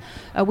there's a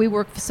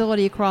WeWork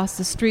facility across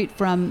the street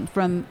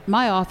from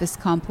my office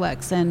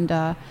complex, and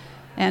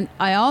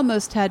I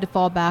almost had to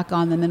fall back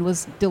on them, and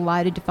was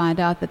delighted to find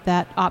out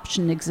that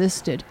option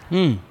existed.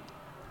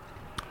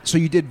 So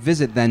you did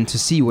visit then to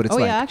see what it's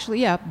like? Oh yeah,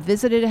 actually, yeah.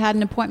 Visited, had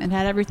an appointment,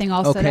 had everything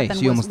all set Okay, up,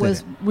 so you and almost did was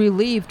it.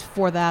 relieved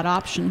for that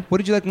option. What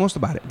did you like most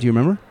about it? Do you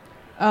remember?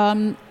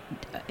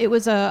 It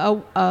was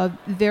a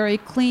very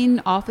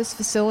clean office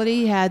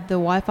facility, had the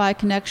Wi-Fi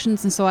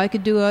connections, and so I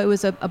could it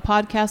was a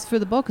podcast for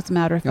the book, as a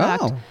matter of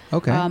fact. Oh,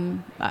 okay.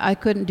 I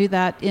couldn't do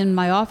that in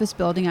my office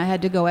building. I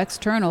had to go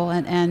external,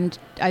 and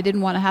I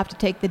didn't want to have to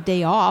take the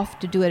day off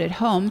to do it at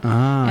home.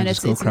 And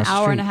just it's go an across the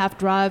hour and a street. half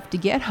drive to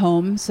get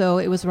home, so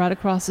it was right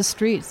across the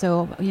street.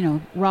 So,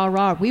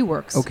 rah,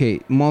 WeWorks.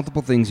 Okay,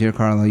 multiple things here,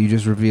 Carla. You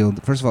just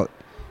revealed. First of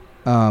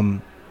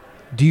all,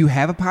 do you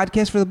have a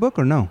podcast for the book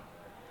or no?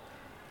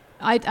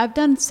 I've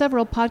done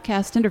several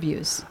podcast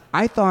interviews.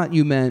 I thought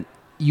you meant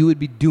you would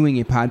be doing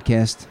a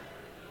podcast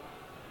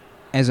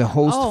as a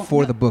host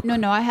for the book.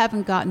 No, I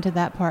haven't gotten to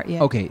that part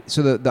yet. Okay,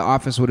 so the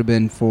office would have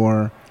been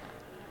for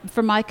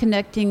my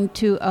connecting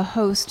to a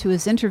host who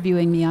is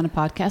interviewing me on a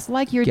podcast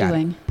like you're Got it.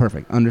 doing.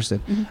 Perfect,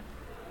 understood.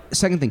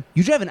 Second thing,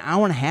 you drive an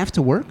hour and a half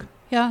to work?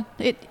 Yeah,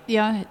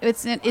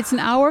 it's an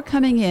hour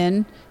coming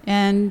in,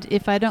 and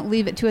if I don't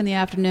leave at 2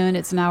 p.m,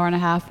 it's an hour and a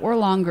half or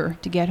longer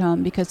to get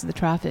home because of the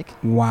traffic.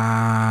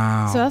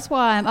 Wow. So that's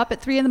why I'm up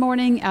at 3 a.m,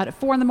 out at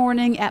 4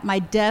 a.m, at my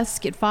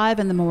desk at 5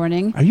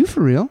 a.m. Are you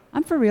for real?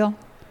 I'm for real.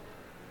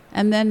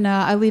 And then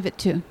I leave at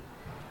 2,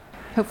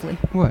 hopefully.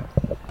 What?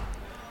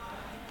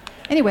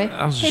 Anyway,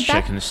 I was just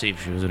checking to see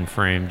if she was in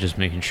frame, just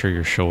making sure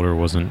your shoulder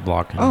wasn't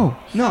blocking. Oh,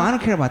 no, I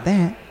don't care about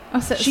that.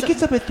 She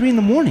gets up at 3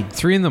 a.m.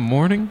 3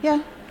 a.m?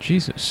 Yeah.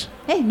 Jesus.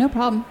 Hey, no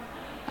problem.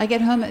 I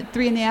get home at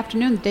 3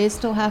 p.m. The day's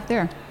still half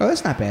there. Oh,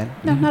 that's not bad.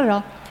 No, not at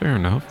all. Fair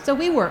enough. So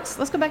WeWorks.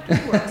 Let's go back to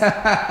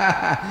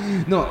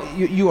WeWorks. No,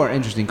 you are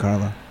interesting,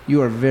 Carla.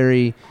 You are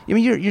very. I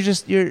mean,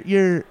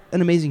 you're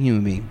an amazing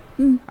human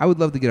being. I would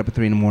love to get up at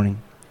 3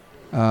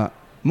 a.m.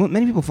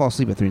 Many people fall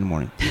asleep at 3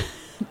 a.m.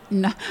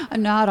 No,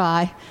 not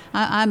I.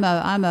 I'm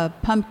a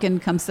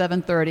pumpkin come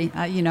 7:30.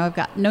 I've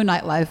got no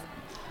nightlife.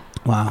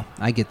 Wow,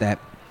 I get that.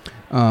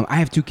 I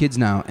have 2 kids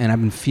now, and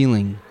I've been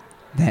feeling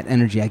that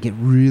energy. I get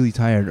really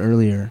tired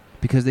earlier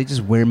because they just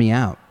wear me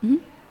out.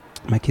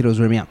 My kiddos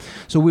wear me out.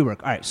 So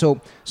WeWork. All right.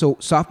 So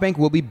SoftBank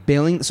will be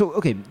bailing. So,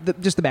 okay,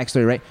 just the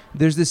backstory, right?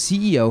 There's the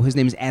CEO. His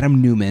name is Adam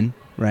Newman,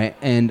 right?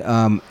 And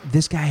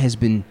this guy has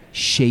been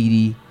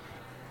shady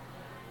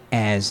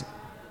as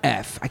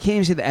F. I can't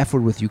even say the F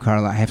word with you,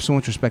 Carla. I have so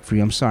much respect for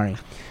you. I'm sorry.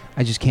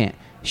 I just can't.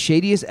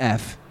 Shady as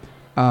F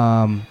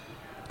for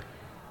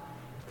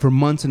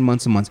months and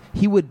months and months.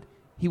 He would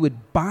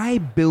buy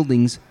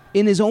buildings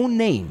in his own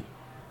name.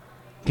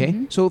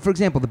 Okay, so for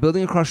example, the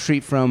building across the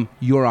street from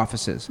your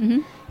offices,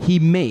 he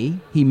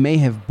may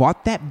have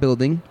bought that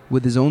building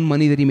with his own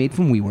money that he made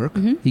from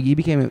WeWork. He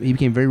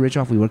became very rich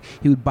off WeWork.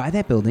 He would buy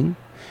that building,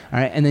 all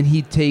right, and then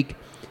he'd take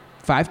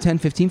 5, 10,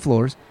 15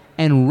 floors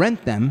and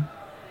rent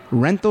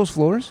those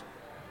floors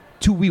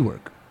to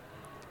WeWork.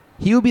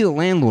 He would be the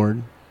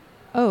landlord.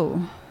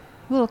 Oh,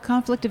 A little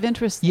conflict of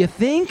interest. You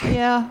think?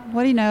 Yeah.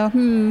 What do you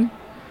know?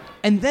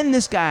 And then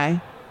this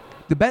guy,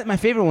 my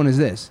favorite one is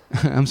this.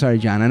 I'm sorry,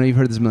 John. I know you've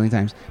heard this a million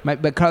times.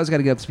 But Carla's got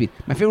to get up to speed.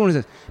 My favorite one is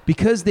this.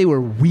 Because they were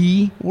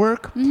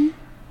WeWork,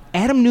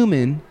 Adam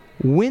Newman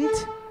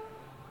went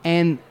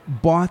and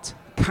bought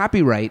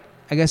copyright,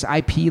 I guess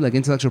IP, like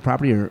intellectual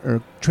property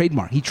or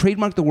trademark. He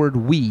trademarked the word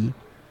we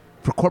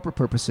for corporate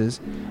purposes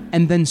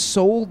and then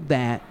sold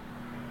that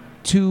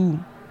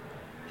to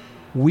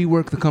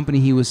WeWork, the company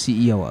he was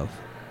CEO of.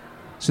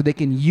 So they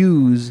can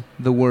use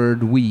the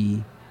word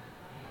we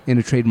in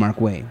a trademark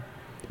way.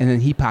 And then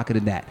he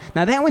pocketed that.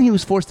 Now, that one he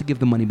was forced to give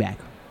the money back.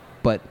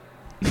 But,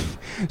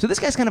 so this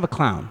guy's kind of a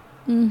clown.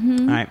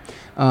 All right.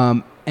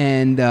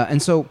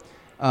 And so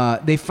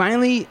they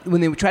finally,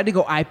 when they tried to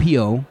go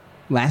IPO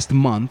last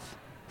month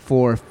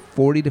for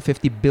 $40 to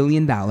 $50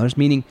 billion,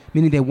 meaning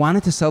they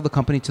wanted to sell the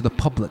company to the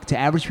public, to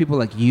average people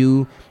like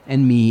you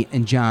and me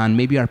and John.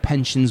 Maybe our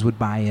pensions would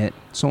buy it,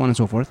 so on and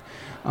so forth.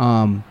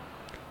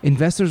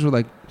 Investors were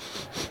like,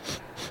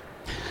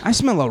 I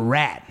smell a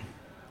rat.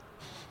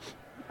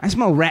 I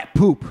smell rat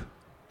poop.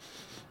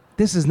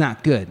 This is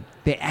not good.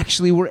 They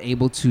actually were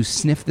able to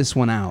sniff this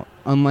one out.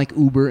 Unlike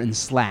Uber and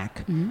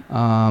Slack,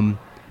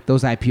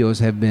 those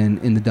IPOs have been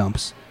in the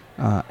dumps.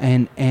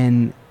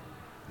 And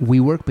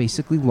WeWork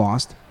basically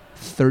lost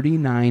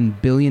 $39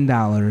 billion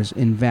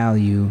in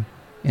value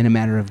in a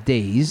matter of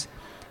days.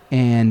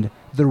 And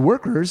their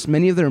workers,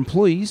 many of their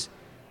employees,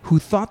 who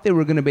thought they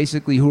were going to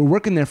who were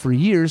working there for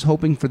years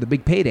hoping for the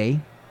big payday,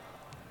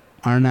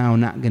 are now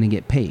not going to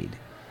get paid.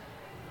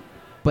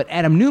 But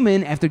Adam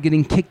Newman, after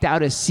getting kicked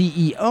out as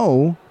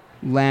CEO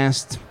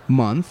last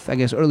month, I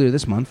guess earlier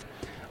this month,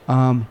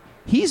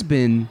 he's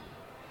been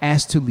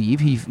asked to leave.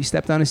 He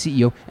stepped down as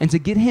CEO. And to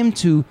get him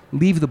to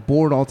leave the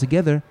board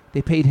altogether,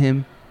 they paid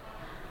him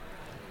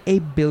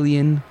 $1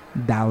 billion.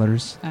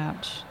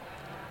 Ouch.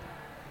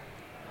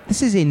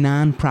 This is a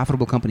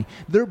non-profitable company.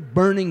 They're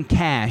burning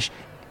cash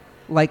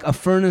like a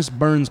furnace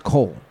burns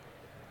coal.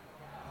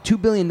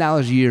 $2 billion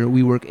a year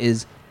WeWork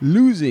is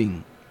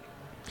losing.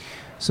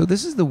 So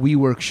this is the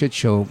WeWork shit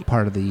show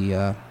part of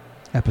the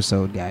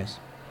episode, guys.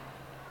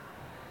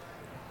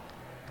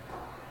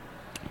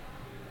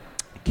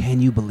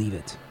 Can you believe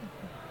it?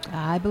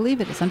 I believe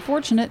it. It's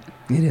unfortunate.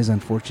 It is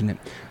unfortunate.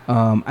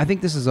 I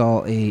think this is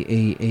all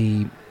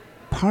a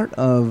part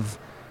of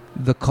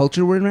the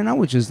culture we're in right now,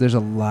 which is there's a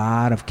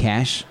lot of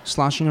cash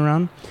sloshing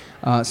around.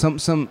 An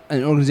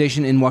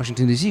organization in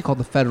Washington, D.C. called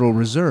the Federal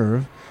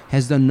Reserve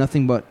has done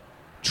nothing but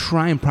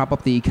try and prop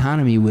up the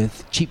economy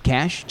with cheap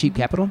cash, cheap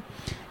capital.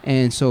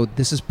 And so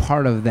this is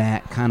part of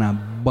that kind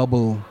of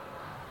bubble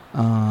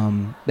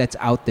that's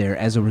out there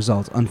as a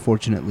result,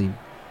 unfortunately.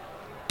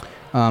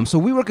 So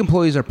WeWork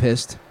employees are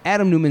pissed.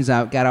 Adam Newman's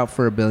got out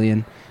for $1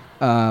 billion.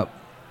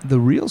 The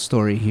real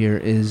story here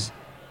is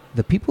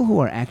the people who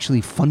are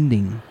actually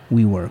funding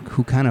WeWork,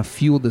 who kind of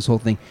fueled this whole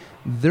thing,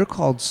 they're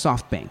called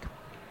SoftBank.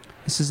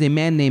 This is a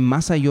man named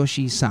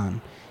Masayoshi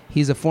Son.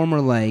 He's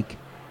a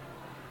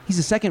he's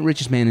the second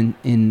richest man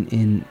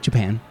in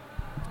Japan.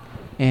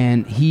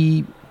 And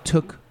he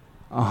took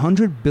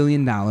 $100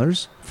 billion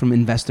from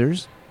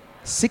investors,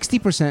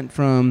 60%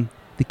 from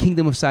the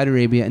Kingdom of Saudi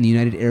Arabia and the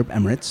United Arab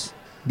Emirates,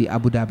 the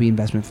Abu Dhabi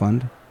Investment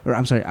Fund,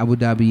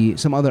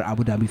 some other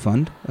Abu Dhabi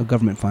fund, a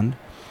government fund.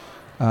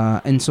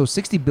 And so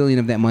 $60 billion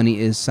of that money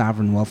is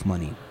sovereign wealth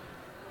money.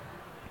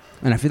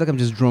 And I feel like I'm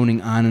just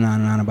droning on and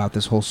on and on about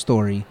this whole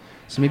story.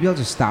 So maybe I'll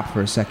just stop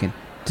for a second.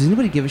 Does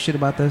anybody give a shit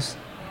about this?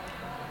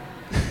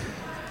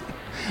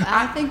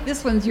 I think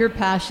this one's your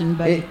passion,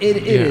 but it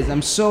is. I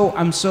am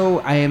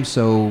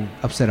so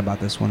upset about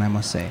this one, I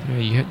must say. Yeah,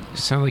 you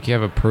sound like you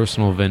have a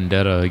personal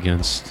vendetta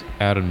against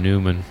Adam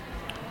Newman.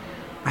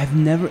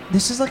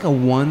 This is like a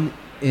 1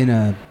 in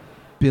a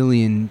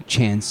billion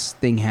chance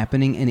thing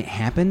happening, and it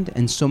happened,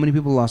 and so many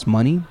people lost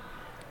money,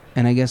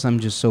 and I guess I'm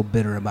just so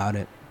bitter about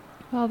it.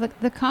 Well,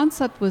 the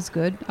concept was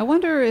good. I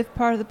wonder if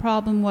part of the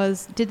problem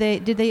was did they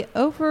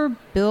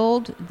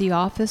overbuild the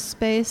office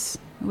space?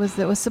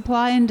 Was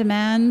supply and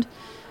demand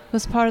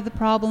was part of the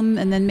problem,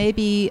 and then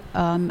maybe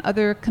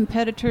other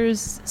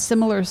competitors,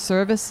 similar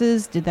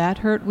services, did that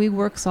hurt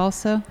WeWorks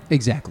also?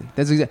 Exactly.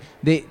 That's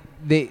exactly.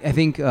 I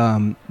think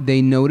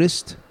they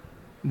noticed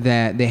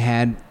that they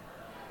had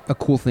a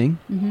cool thing,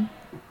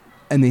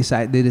 and they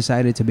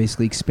decided to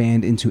basically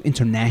expand into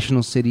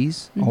international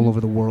cities all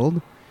over the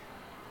world,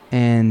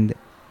 and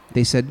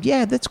they said,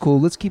 "Yeah, that's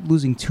cool. Let's keep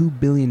losing $2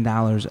 billion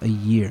a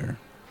year."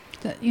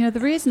 The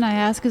reason I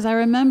ask is I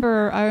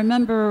remember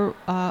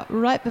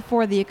right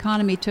before the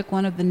economy took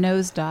one of the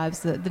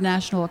nosedives, the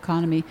national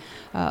economy,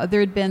 there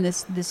had been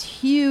this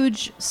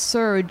huge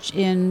surge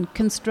in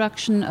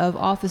construction of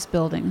office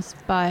buildings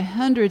by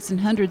hundreds and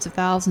hundreds of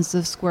thousands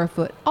of square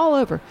foot all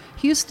over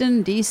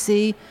Houston,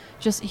 D.C.,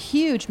 just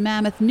huge,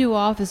 mammoth new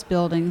office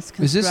buildings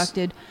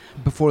constructed. Is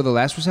this before the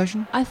last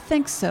recession? I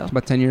think so. It's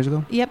about 10 years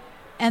ago? Yep.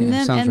 And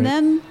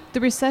then the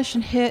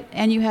recession hit,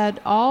 and you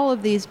had all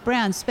of these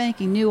brand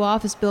spanking new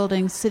office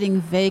buildings sitting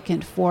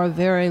vacant for a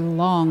very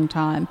long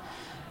time.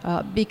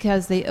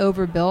 because they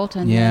overbuilt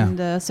and Yeah. then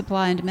the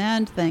supply and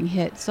demand thing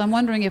hit. So I'm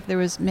wondering if there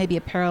was maybe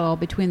a parallel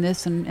between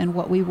this and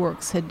what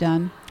WeWorks had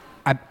done.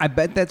 I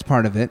bet that's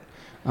part of it.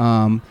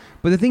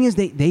 But the thing is,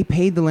 they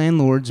paid the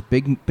landlords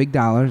big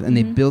dollars, and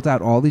they built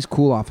out all these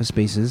cool office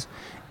spaces,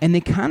 and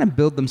they kind of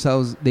build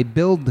themselves. They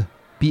build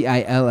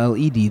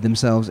BILLED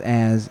themselves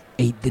as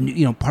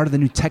part of the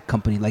new tech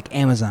company like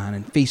Amazon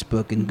and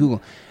Facebook and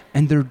Google,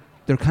 and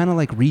they're kind of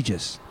like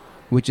Regus,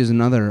 which is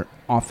another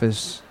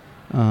office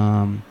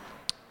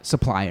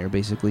supplier,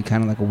 basically,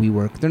 kind of like a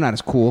WeWork. They're not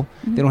as cool.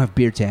 They don't have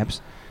beer taps.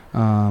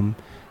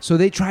 So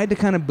they tried to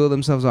kind of build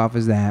themselves off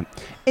as that.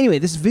 Anyway,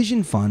 this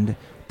Vision Fund,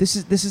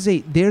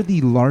 they're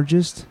the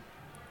largest,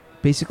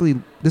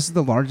 basically, this is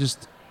the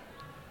largest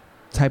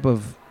type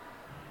of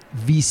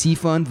VC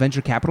fund,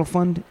 venture capital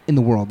fund in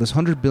the world. This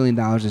 $100 billion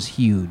is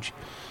huge.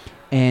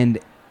 And,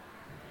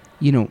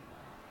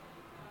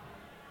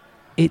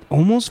 it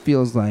almost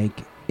feels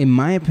like, in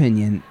my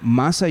opinion,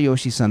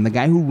 Masayoshi Son, the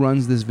guy who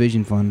runs this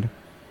Vision Fund,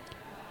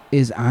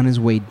 is on his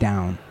way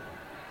down.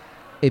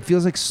 It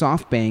feels like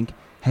SoftBank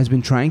has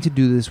been trying to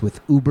do this with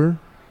Uber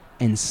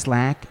and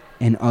Slack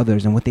and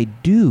others. And what they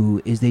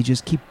do is they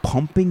just keep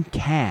pumping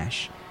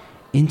cash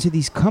into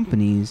these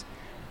companies,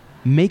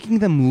 making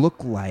them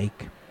look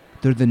like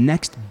they're the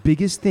next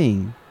biggest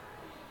thing.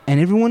 And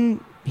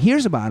everyone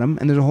hears about them,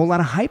 and there's a whole lot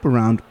of hype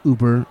around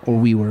Uber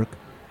or WeWork.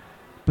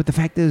 But the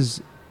fact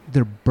is,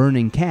 they're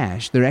burning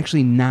cash. They're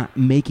actually not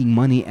making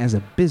money as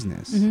a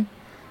business.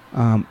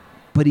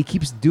 But he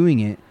keeps doing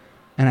it.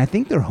 And I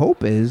think their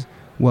hope is,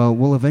 well,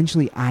 we'll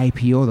eventually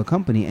IPO the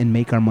company and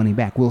make our money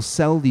back. We'll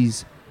sell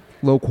these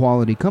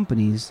low-quality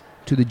companies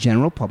to the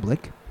general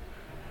public,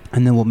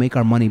 and then we'll make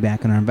our money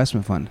back in our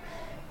investment fund.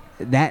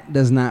 That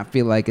does not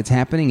feel like it's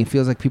happening. It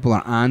feels like people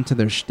are on to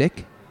their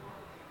shtick.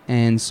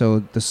 And so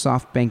the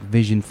SoftBank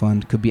Vision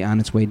Fund could be on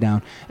its way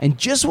down. And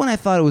just when I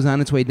thought it was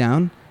on its way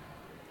down,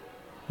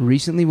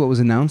 recently what was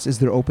announced is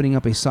they're opening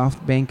up a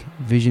SoftBank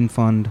Vision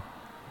Fund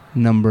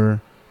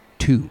number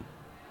 2.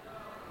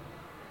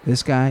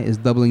 This guy is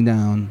doubling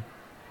down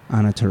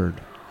on a turd.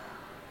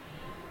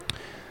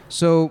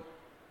 So,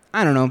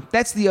 I don't know.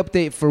 That's the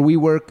update for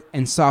WeWork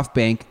and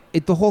SoftBank.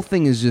 The whole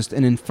thing is just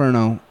an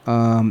inferno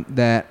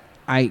that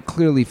I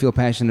clearly feel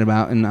passionate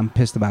about and I'm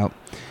pissed about.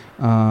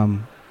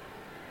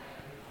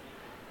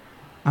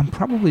 I'm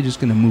probably just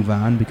going to move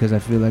on because I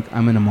feel like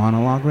I'm in a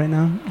monologue right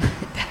now.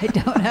 I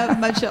don't have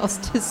much else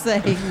to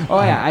say.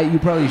 Oh yeah, you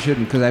probably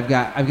shouldn't because I've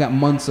got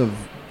months of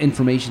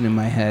information in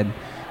my head,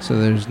 so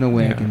there's no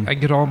way I can. I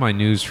get all my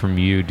news from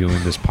you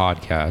doing this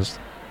podcast.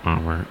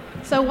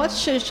 So what's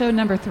shit show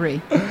number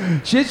 3?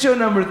 Shit show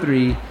number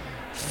 3,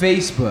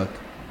 Facebook.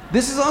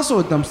 This is also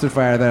a dumpster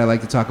fire that I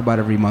like to talk about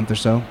every month or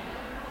so.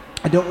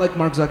 I don't like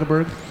Mark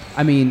Zuckerberg.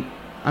 I mean,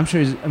 I'm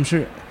sure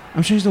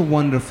he's a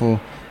wonderful.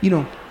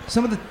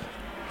 Some of the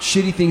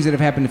shitty things that have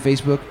happened to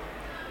Facebook,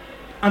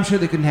 I'm sure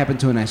they couldn't happen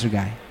to a nicer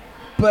guy.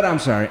 But I'm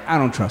sorry, I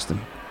don't trust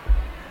him.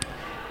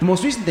 The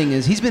most recent thing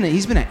is he's been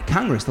at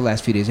Congress the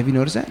last few days. Have you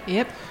noticed that?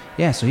 Yep.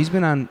 Yeah, so he's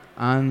been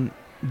on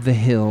the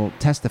Hill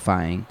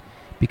testifying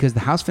because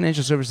the House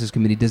Financial Services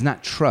Committee does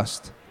not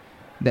trust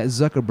that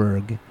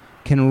Zuckerberg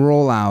can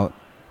roll out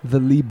the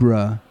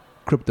Libra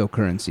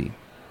cryptocurrency.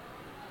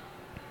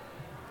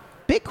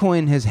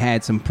 Bitcoin has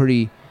had some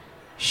pretty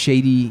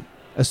shady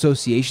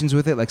associations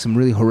with it, like some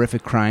really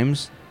horrific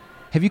crimes.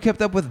 Have you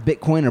kept up with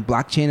Bitcoin or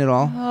blockchain at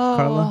all,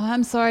 Carla?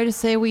 I'm sorry to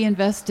say we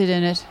invested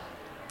in it.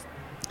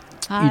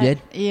 You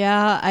did?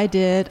 Yeah, I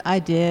did.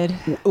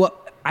 Well,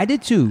 I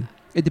did too.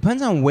 It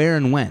depends on where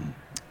and when.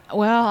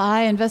 Well,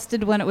 I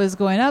invested when it was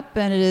going up,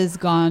 and it has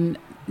gone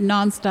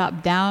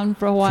nonstop down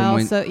for a while.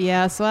 So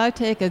I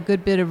take a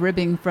good bit of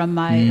ribbing from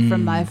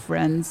my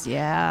friends.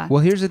 Yeah.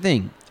 Well, here's the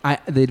thing.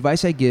 The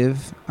advice I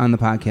give on the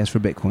podcast for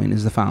Bitcoin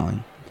is the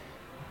following.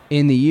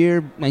 In the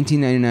year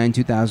 1999,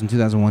 2000,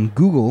 2001,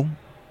 Google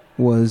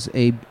was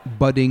a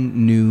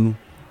budding new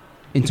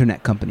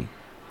internet company.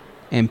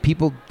 And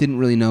people didn't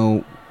really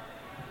know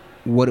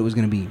what it was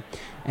going to be.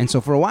 And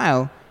so for a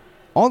while,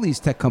 all these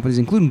tech companies,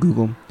 including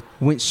Google,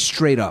 went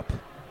straight up.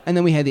 And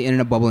then we had the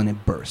internet bubble and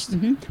it burst.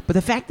 But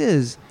the fact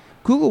is,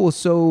 Google was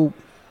so,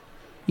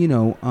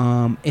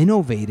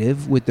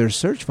 innovative with their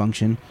search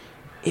function.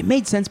 It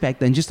made sense back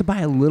then just to buy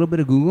a little bit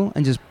of Google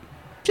and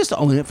just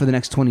own it for the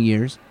next 20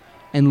 years.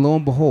 And lo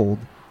and behold,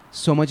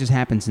 so much has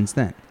happened since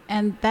then.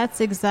 And that's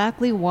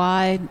exactly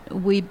why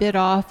we bid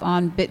off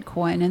on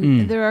Bitcoin.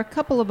 And there are a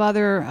couple of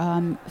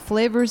other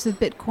flavors of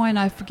Bitcoin.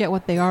 I forget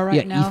what they are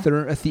right now.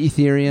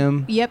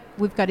 Ethereum. Yep,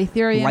 we've got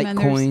Ethereum.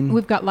 Litecoin. And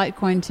we've got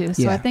Litecoin too.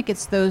 So I think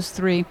it's those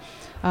 3.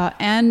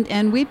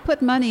 And we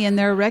put money in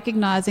there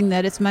recognizing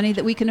that it's money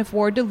that we can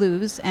afford to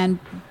lose and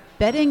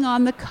betting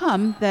on the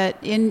come that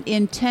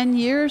in 10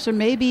 years or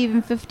maybe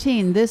even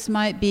 15, this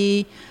might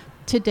be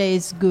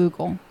today's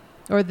Google.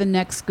 Or the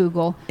next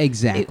Google.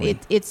 Exactly.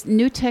 It's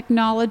new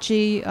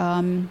technology.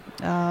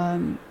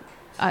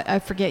 I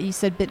forget. You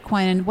said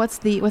Bitcoin, and what's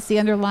the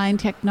underlying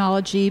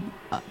technology?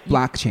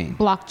 Blockchain.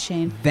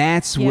 Blockchain.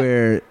 That's Yep.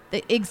 where.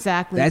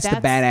 Exactly. That's the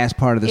badass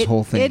part of this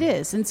whole thing. It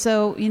is. And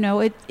so,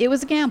 it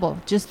was a gamble,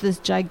 just this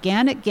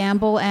gigantic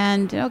gamble.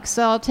 And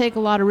so I'll take a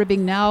lot of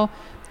ribbing now.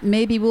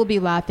 Maybe we'll be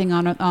laughing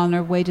on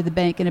our way to the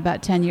bank in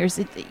about 10 years.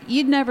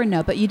 You'd never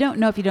know, but you don't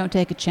know if you don't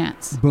take a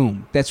chance.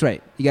 Boom. That's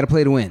right. You got to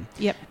play to win.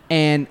 Yep.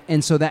 And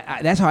so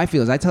that's how I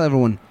feel. Is I tell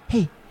everyone,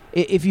 hey,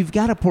 if you've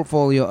got a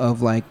portfolio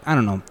of like, I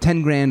don't know,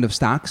 10 grand of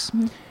stocks,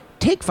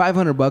 take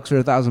 $500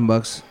 or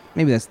 $1,000.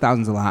 Maybe that's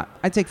thousands a lot.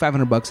 I take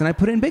 $500 and I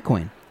put it in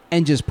Bitcoin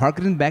and just park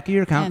it in the back of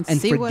your account and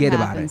forget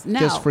about it.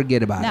 Just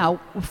forget about it. Now,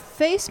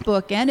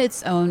 Facebook and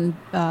its own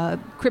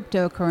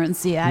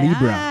cryptocurrency.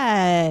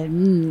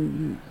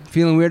 Libra.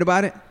 Feeling weird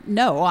about it?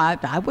 No,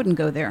 I wouldn't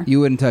go there. You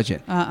wouldn't touch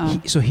it.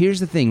 So here's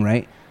the thing,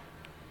 right?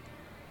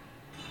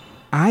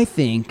 I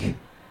think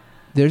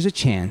there's a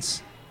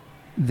chance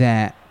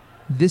that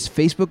this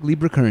Facebook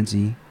Libra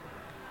currency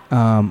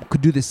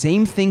could do the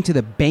same thing to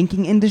the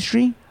banking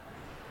industry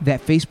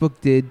that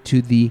Facebook did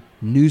to the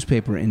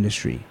newspaper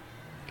industry,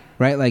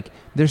 right? Like,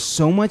 there's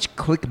so much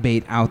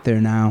clickbait out there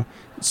now.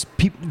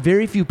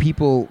 Very few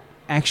people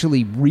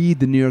actually read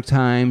the New York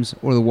Times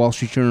or the Wall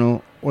Street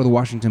Journal or the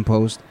Washington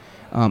Post.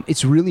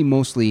 It's really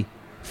mostly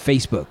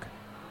Facebook.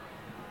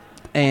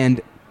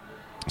 And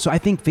so I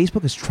think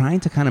Facebook is trying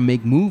to kind of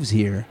make moves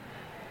here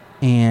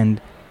and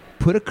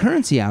put a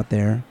currency out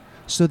there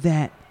so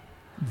that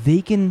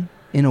they can,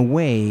 in a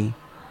way,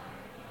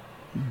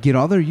 get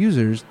all their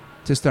users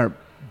to start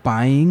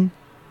buying,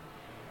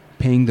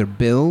 paying their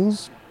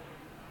bills,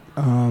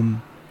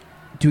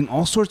 doing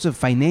all sorts of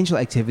financial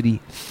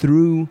activity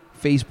through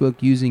Facebook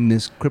using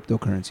this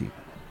cryptocurrency.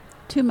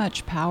 Too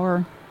much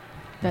power.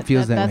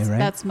 Feels that way,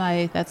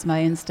 right? That's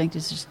my instinct.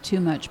 It's just too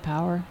much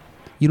power.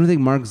 You don't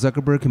think Mark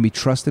Zuckerberg can be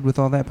trusted with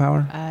all that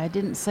power? I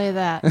didn't say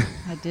that.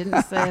 I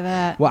didn't say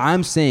that. Well,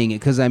 I'm saying it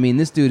because, I mean,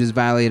 this dude has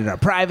violated our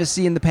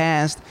privacy in the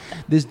past.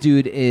 This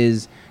dude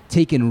is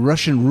taking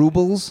Russian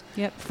rubles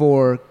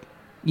for,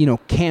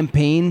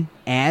 campaign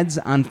ads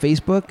on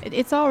Facebook.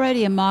 It's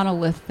already a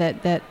monolith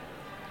that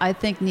I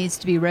think needs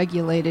to be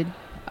regulated.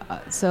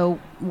 So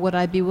would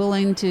I be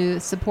willing to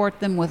support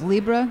them with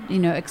Libra,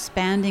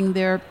 expanding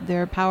their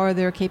power,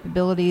 their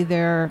capability,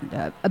 their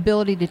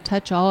ability to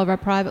touch all of our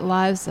private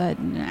lives?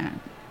 Nah.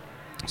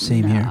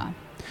 Same here.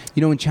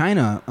 In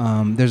China,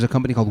 there's a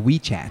company called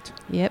WeChat.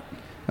 Yep.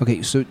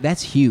 Okay, so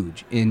that's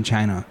huge in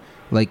China.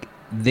 Like,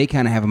 they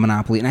kind of have a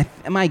monopoly. And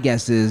my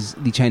guess is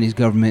the Chinese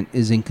government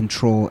is in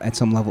control at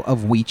some level of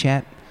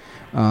WeChat.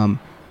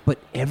 But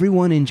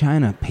everyone in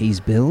China pays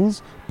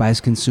bills,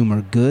 buys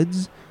consumer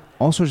goods,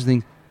 all sorts of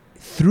things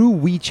through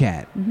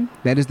WeChat. Mm-hmm.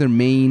 That is their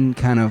main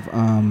kind of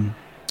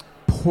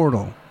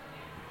portal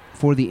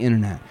for the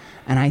internet.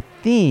 And I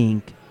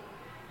think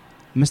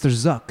Mr.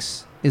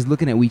 Zucks is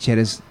looking at WeChat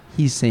as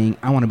he's saying,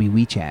 I want to be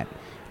WeChat,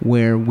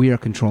 where we are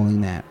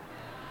controlling that.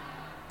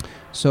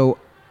 So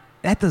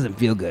that doesn't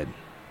feel good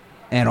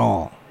at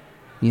all,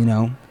 He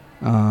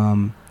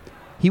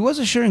was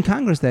assuring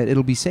Congress that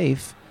it'll be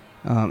safe,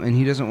 and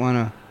he doesn't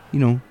want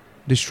to,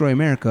 destroy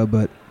America,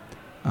 but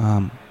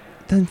it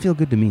doesn't feel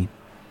good to me.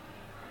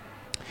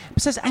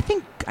 Besides, I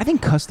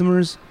think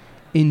customers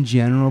in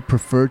general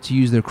prefer to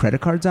use their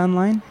credit cards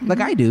online, mm-hmm.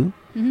 like I do.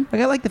 Mm-hmm.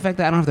 Like, I like the fact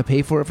that I don't have to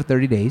pay for it for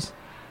 30 days,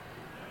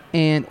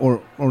 and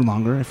or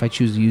longer if I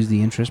choose to use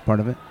the interest part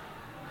of it.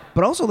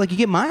 But also, like, you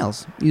get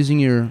miles using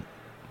your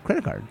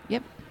credit card.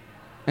 Yep.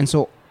 And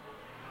so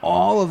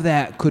all of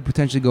that could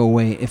potentially go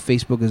away if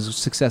Facebook is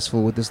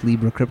successful with this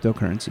Libra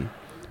cryptocurrency,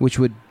 which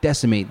would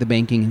decimate the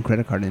banking and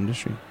credit card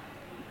industry.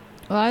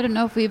 Well, I don't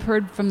know if we've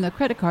heard from the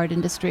credit card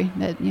industry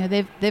that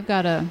they've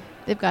got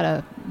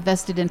a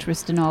vested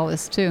interest in all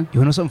this too. You want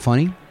to know something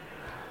funny?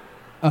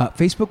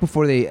 Facebook,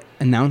 before they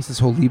announced this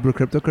whole Libra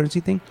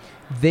cryptocurrency thing,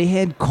 they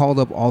had called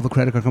up all the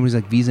credit card companies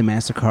like Visa,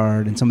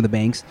 MasterCard, and some of the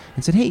banks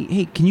and said,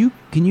 "Hey, can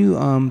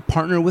you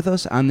partner with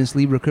us on this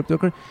Libra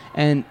cryptocurrency?"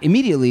 And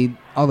immediately,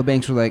 all the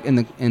banks were like,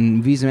 and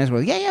Visa and MasterCard were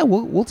like, "Yeah,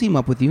 we'll team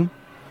up with you."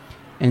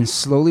 And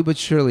slowly but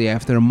surely,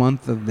 after a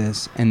month of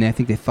this, and I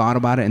think they thought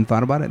about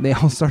it, they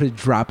all started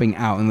dropping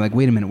out. And like,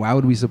 wait a minute, why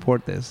would we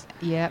support this?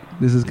 Yep.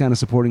 This is kind of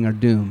supporting our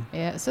doom.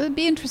 Yeah, so it'd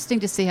be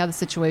interesting to see how the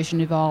situation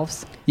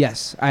evolves.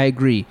 Yes, I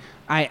agree.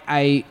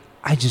 I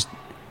just,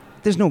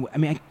 there's no,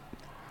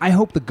 I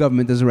hope the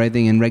government does the right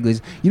thing and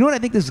regulates. You know what I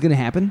think this is going to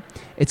happen?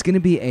 It's going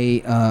to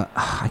be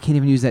I can't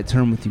even use that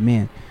term with you,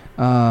 man.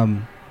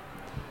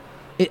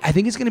 I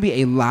think it's going to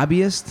be a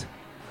lobbyist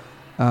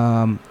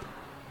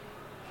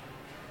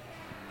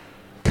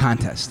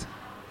contest.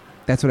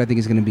 That's what I think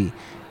it's going to be.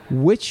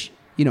 Which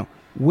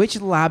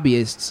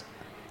lobbyists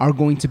are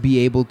going to be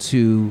able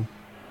to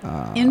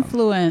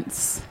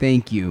influence.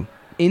 Thank you.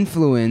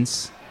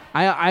 Influence.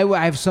 I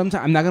have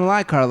sometimes. I'm not going to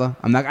lie, Carla.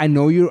 I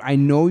know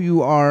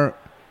you are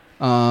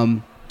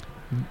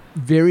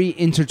very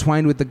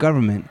intertwined with the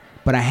government,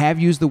 but I have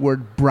used the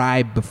word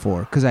bribe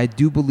before because I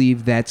do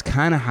believe that's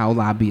kind of how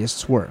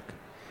lobbyists work.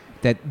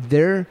 That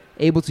they're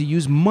able to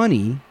use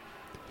money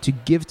to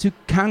give to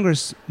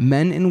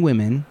congressmen and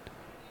women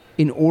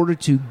in order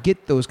to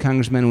get those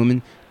congressmen and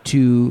women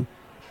to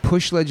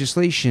push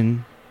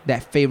legislation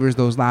that favors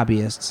those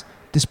lobbyists,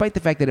 despite the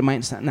fact that it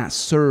might not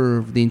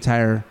serve the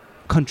entire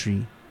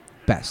country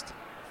best?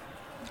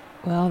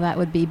 Well, that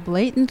would be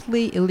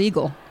blatantly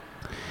illegal.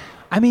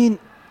 I mean,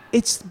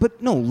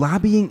 but no,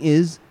 lobbying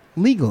is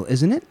legal,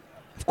 isn't it?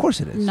 Of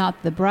course it is.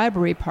 Not the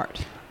bribery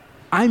part.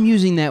 I'm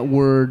using that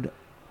word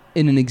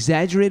in an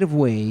exaggerative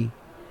way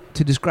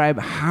to describe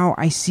how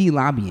I see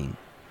lobbying.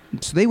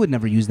 So they would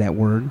never use that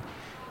word.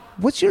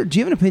 Do you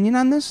have an opinion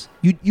on this?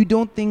 You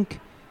don't think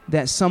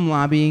that some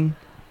lobbying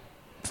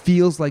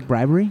feels like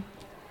bribery?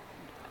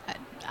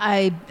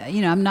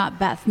 I'm not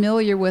that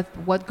familiar with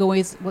what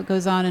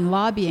goes on in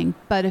lobbying,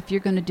 but if you're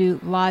going to do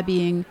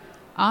lobbying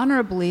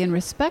honorably and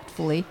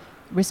respectively,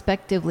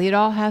 it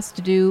all has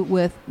to do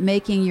with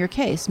making your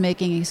case,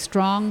 making a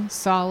strong,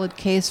 solid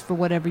case for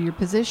whatever your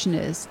position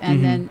is,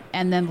 and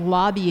then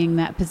lobbying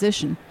that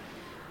position.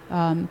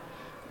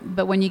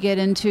 But when you get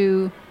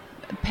into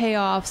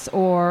payoffs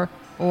or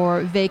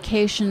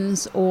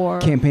vacations or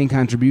campaign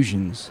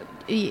contributions,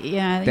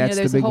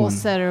 there's a whole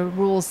set of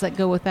rules that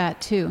go with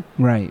that too.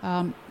 Right.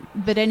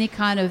 But any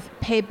kind of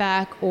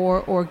payback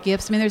or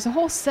gifts, I mean, there's a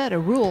whole set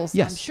of rules.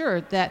 Yes. I'm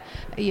sure that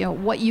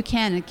what you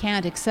can and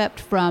can't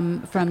accept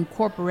from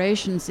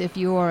corporations if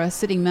you are a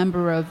sitting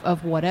member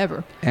of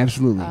whatever.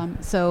 Absolutely.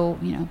 So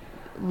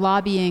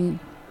lobbying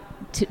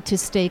to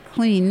stay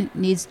clean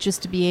needs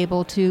just to be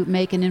able to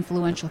make an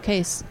influential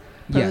case,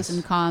 pros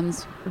and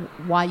cons,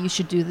 why you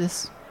should do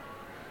this.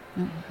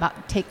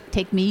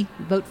 Take me,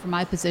 vote for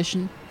my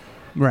position.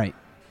 Right.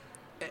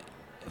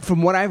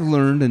 From what I've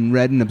learned and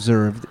read and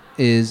observed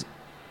is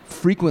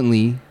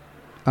frequently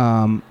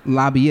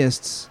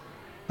lobbyists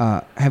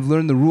have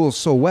learned the rules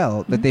so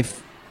well that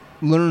they've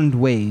learned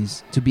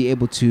ways to be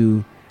able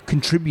to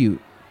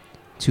contribute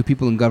to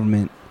people in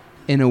government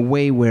in a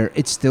way where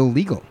it's still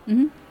legal.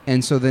 Mm-hmm.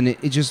 And so then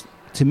it just,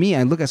 to me,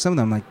 I look at some of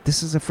them, I'm like,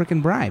 this is a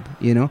freaking bribe,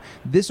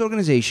 This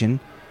organization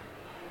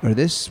or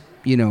this,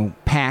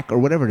 PAC or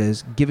whatever it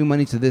is, giving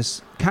money to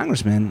this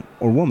congressman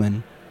or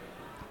woman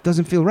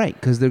doesn't feel right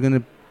because they're going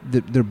to,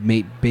 their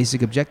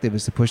basic objective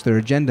is to push their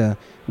agenda,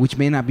 which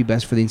may not be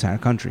best for the entire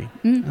country.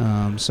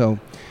 Mm.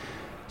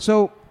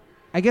 So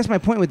I guess my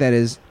point with that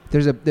is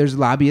there's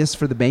lobbyists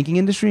for the banking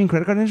industry and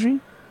credit card industry,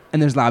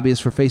 and there's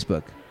lobbyists for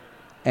Facebook.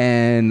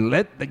 And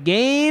let the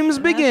games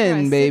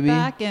begin, right. baby. Sit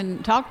back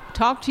and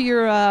talk to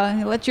your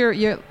let your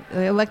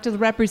elected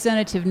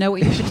representative know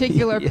what your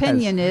particular yes.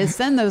 opinion is.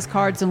 Send those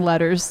cards and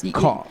letters.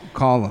 Call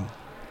them.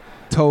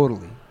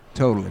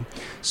 Totally.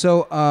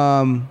 So,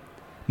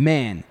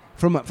 man,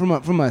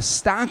 from a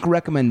stock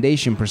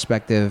recommendation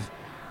perspective,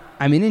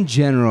 I mean, in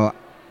general,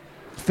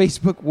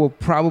 Facebook will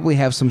probably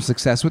have some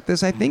success with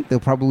this. I think they'll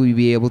probably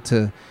be able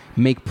to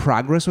make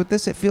progress with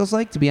this. It feels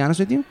like, to be honest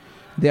with you.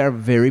 They are a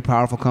very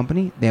powerful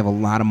company. They have a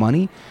lot of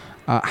money.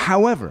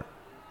 However,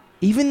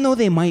 even though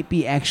they might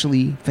be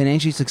actually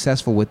financially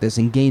successful with this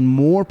and gain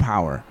more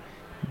power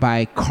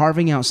by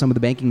carving out some of the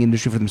banking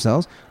industry for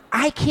themselves,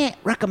 I can't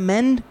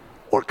recommend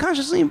or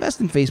consciously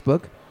invest in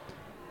Facebook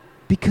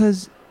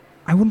because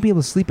I wouldn't be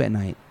able to sleep at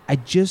night. I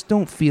just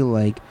don't feel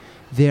like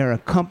they're a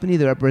company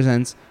that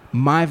represents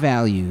my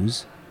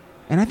values.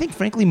 And I think,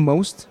 frankly,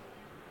 most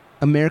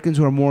Americans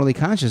who are morally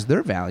conscious,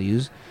 their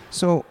values.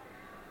 So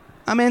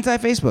I'm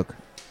anti-Facebook,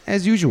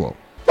 as usual.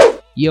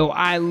 Yo,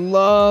 I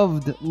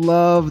loved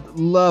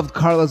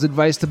Carla's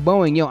advice to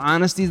Boeing. Yo,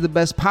 honesty is the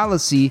best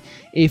policy.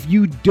 If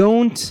you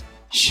don't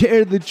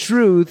share the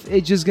truth,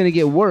 it's just going to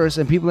get worse,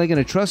 and people ain't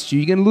going to trust you.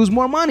 You're going to lose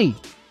more money.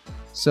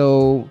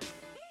 So,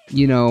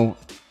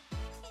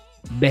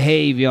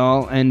 behave,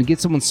 y'all, and get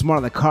someone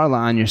smart like Carla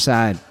on your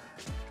side.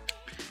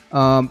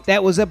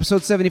 That was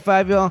episode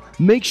 75, y'all.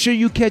 Make sure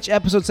you catch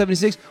episode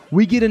 76.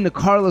 We get into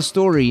Carla's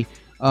story,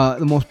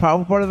 the most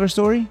powerful part of her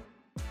story,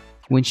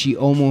 when she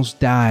almost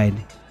died.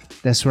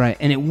 That's right.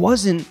 And it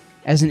wasn't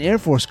as an Air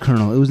Force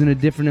colonel. It was in a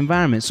different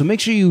environment. So make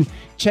sure you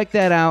check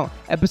that out.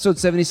 Episode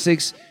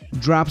 76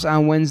 drops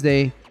on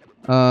Wednesday.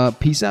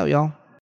 Peace out, y'all.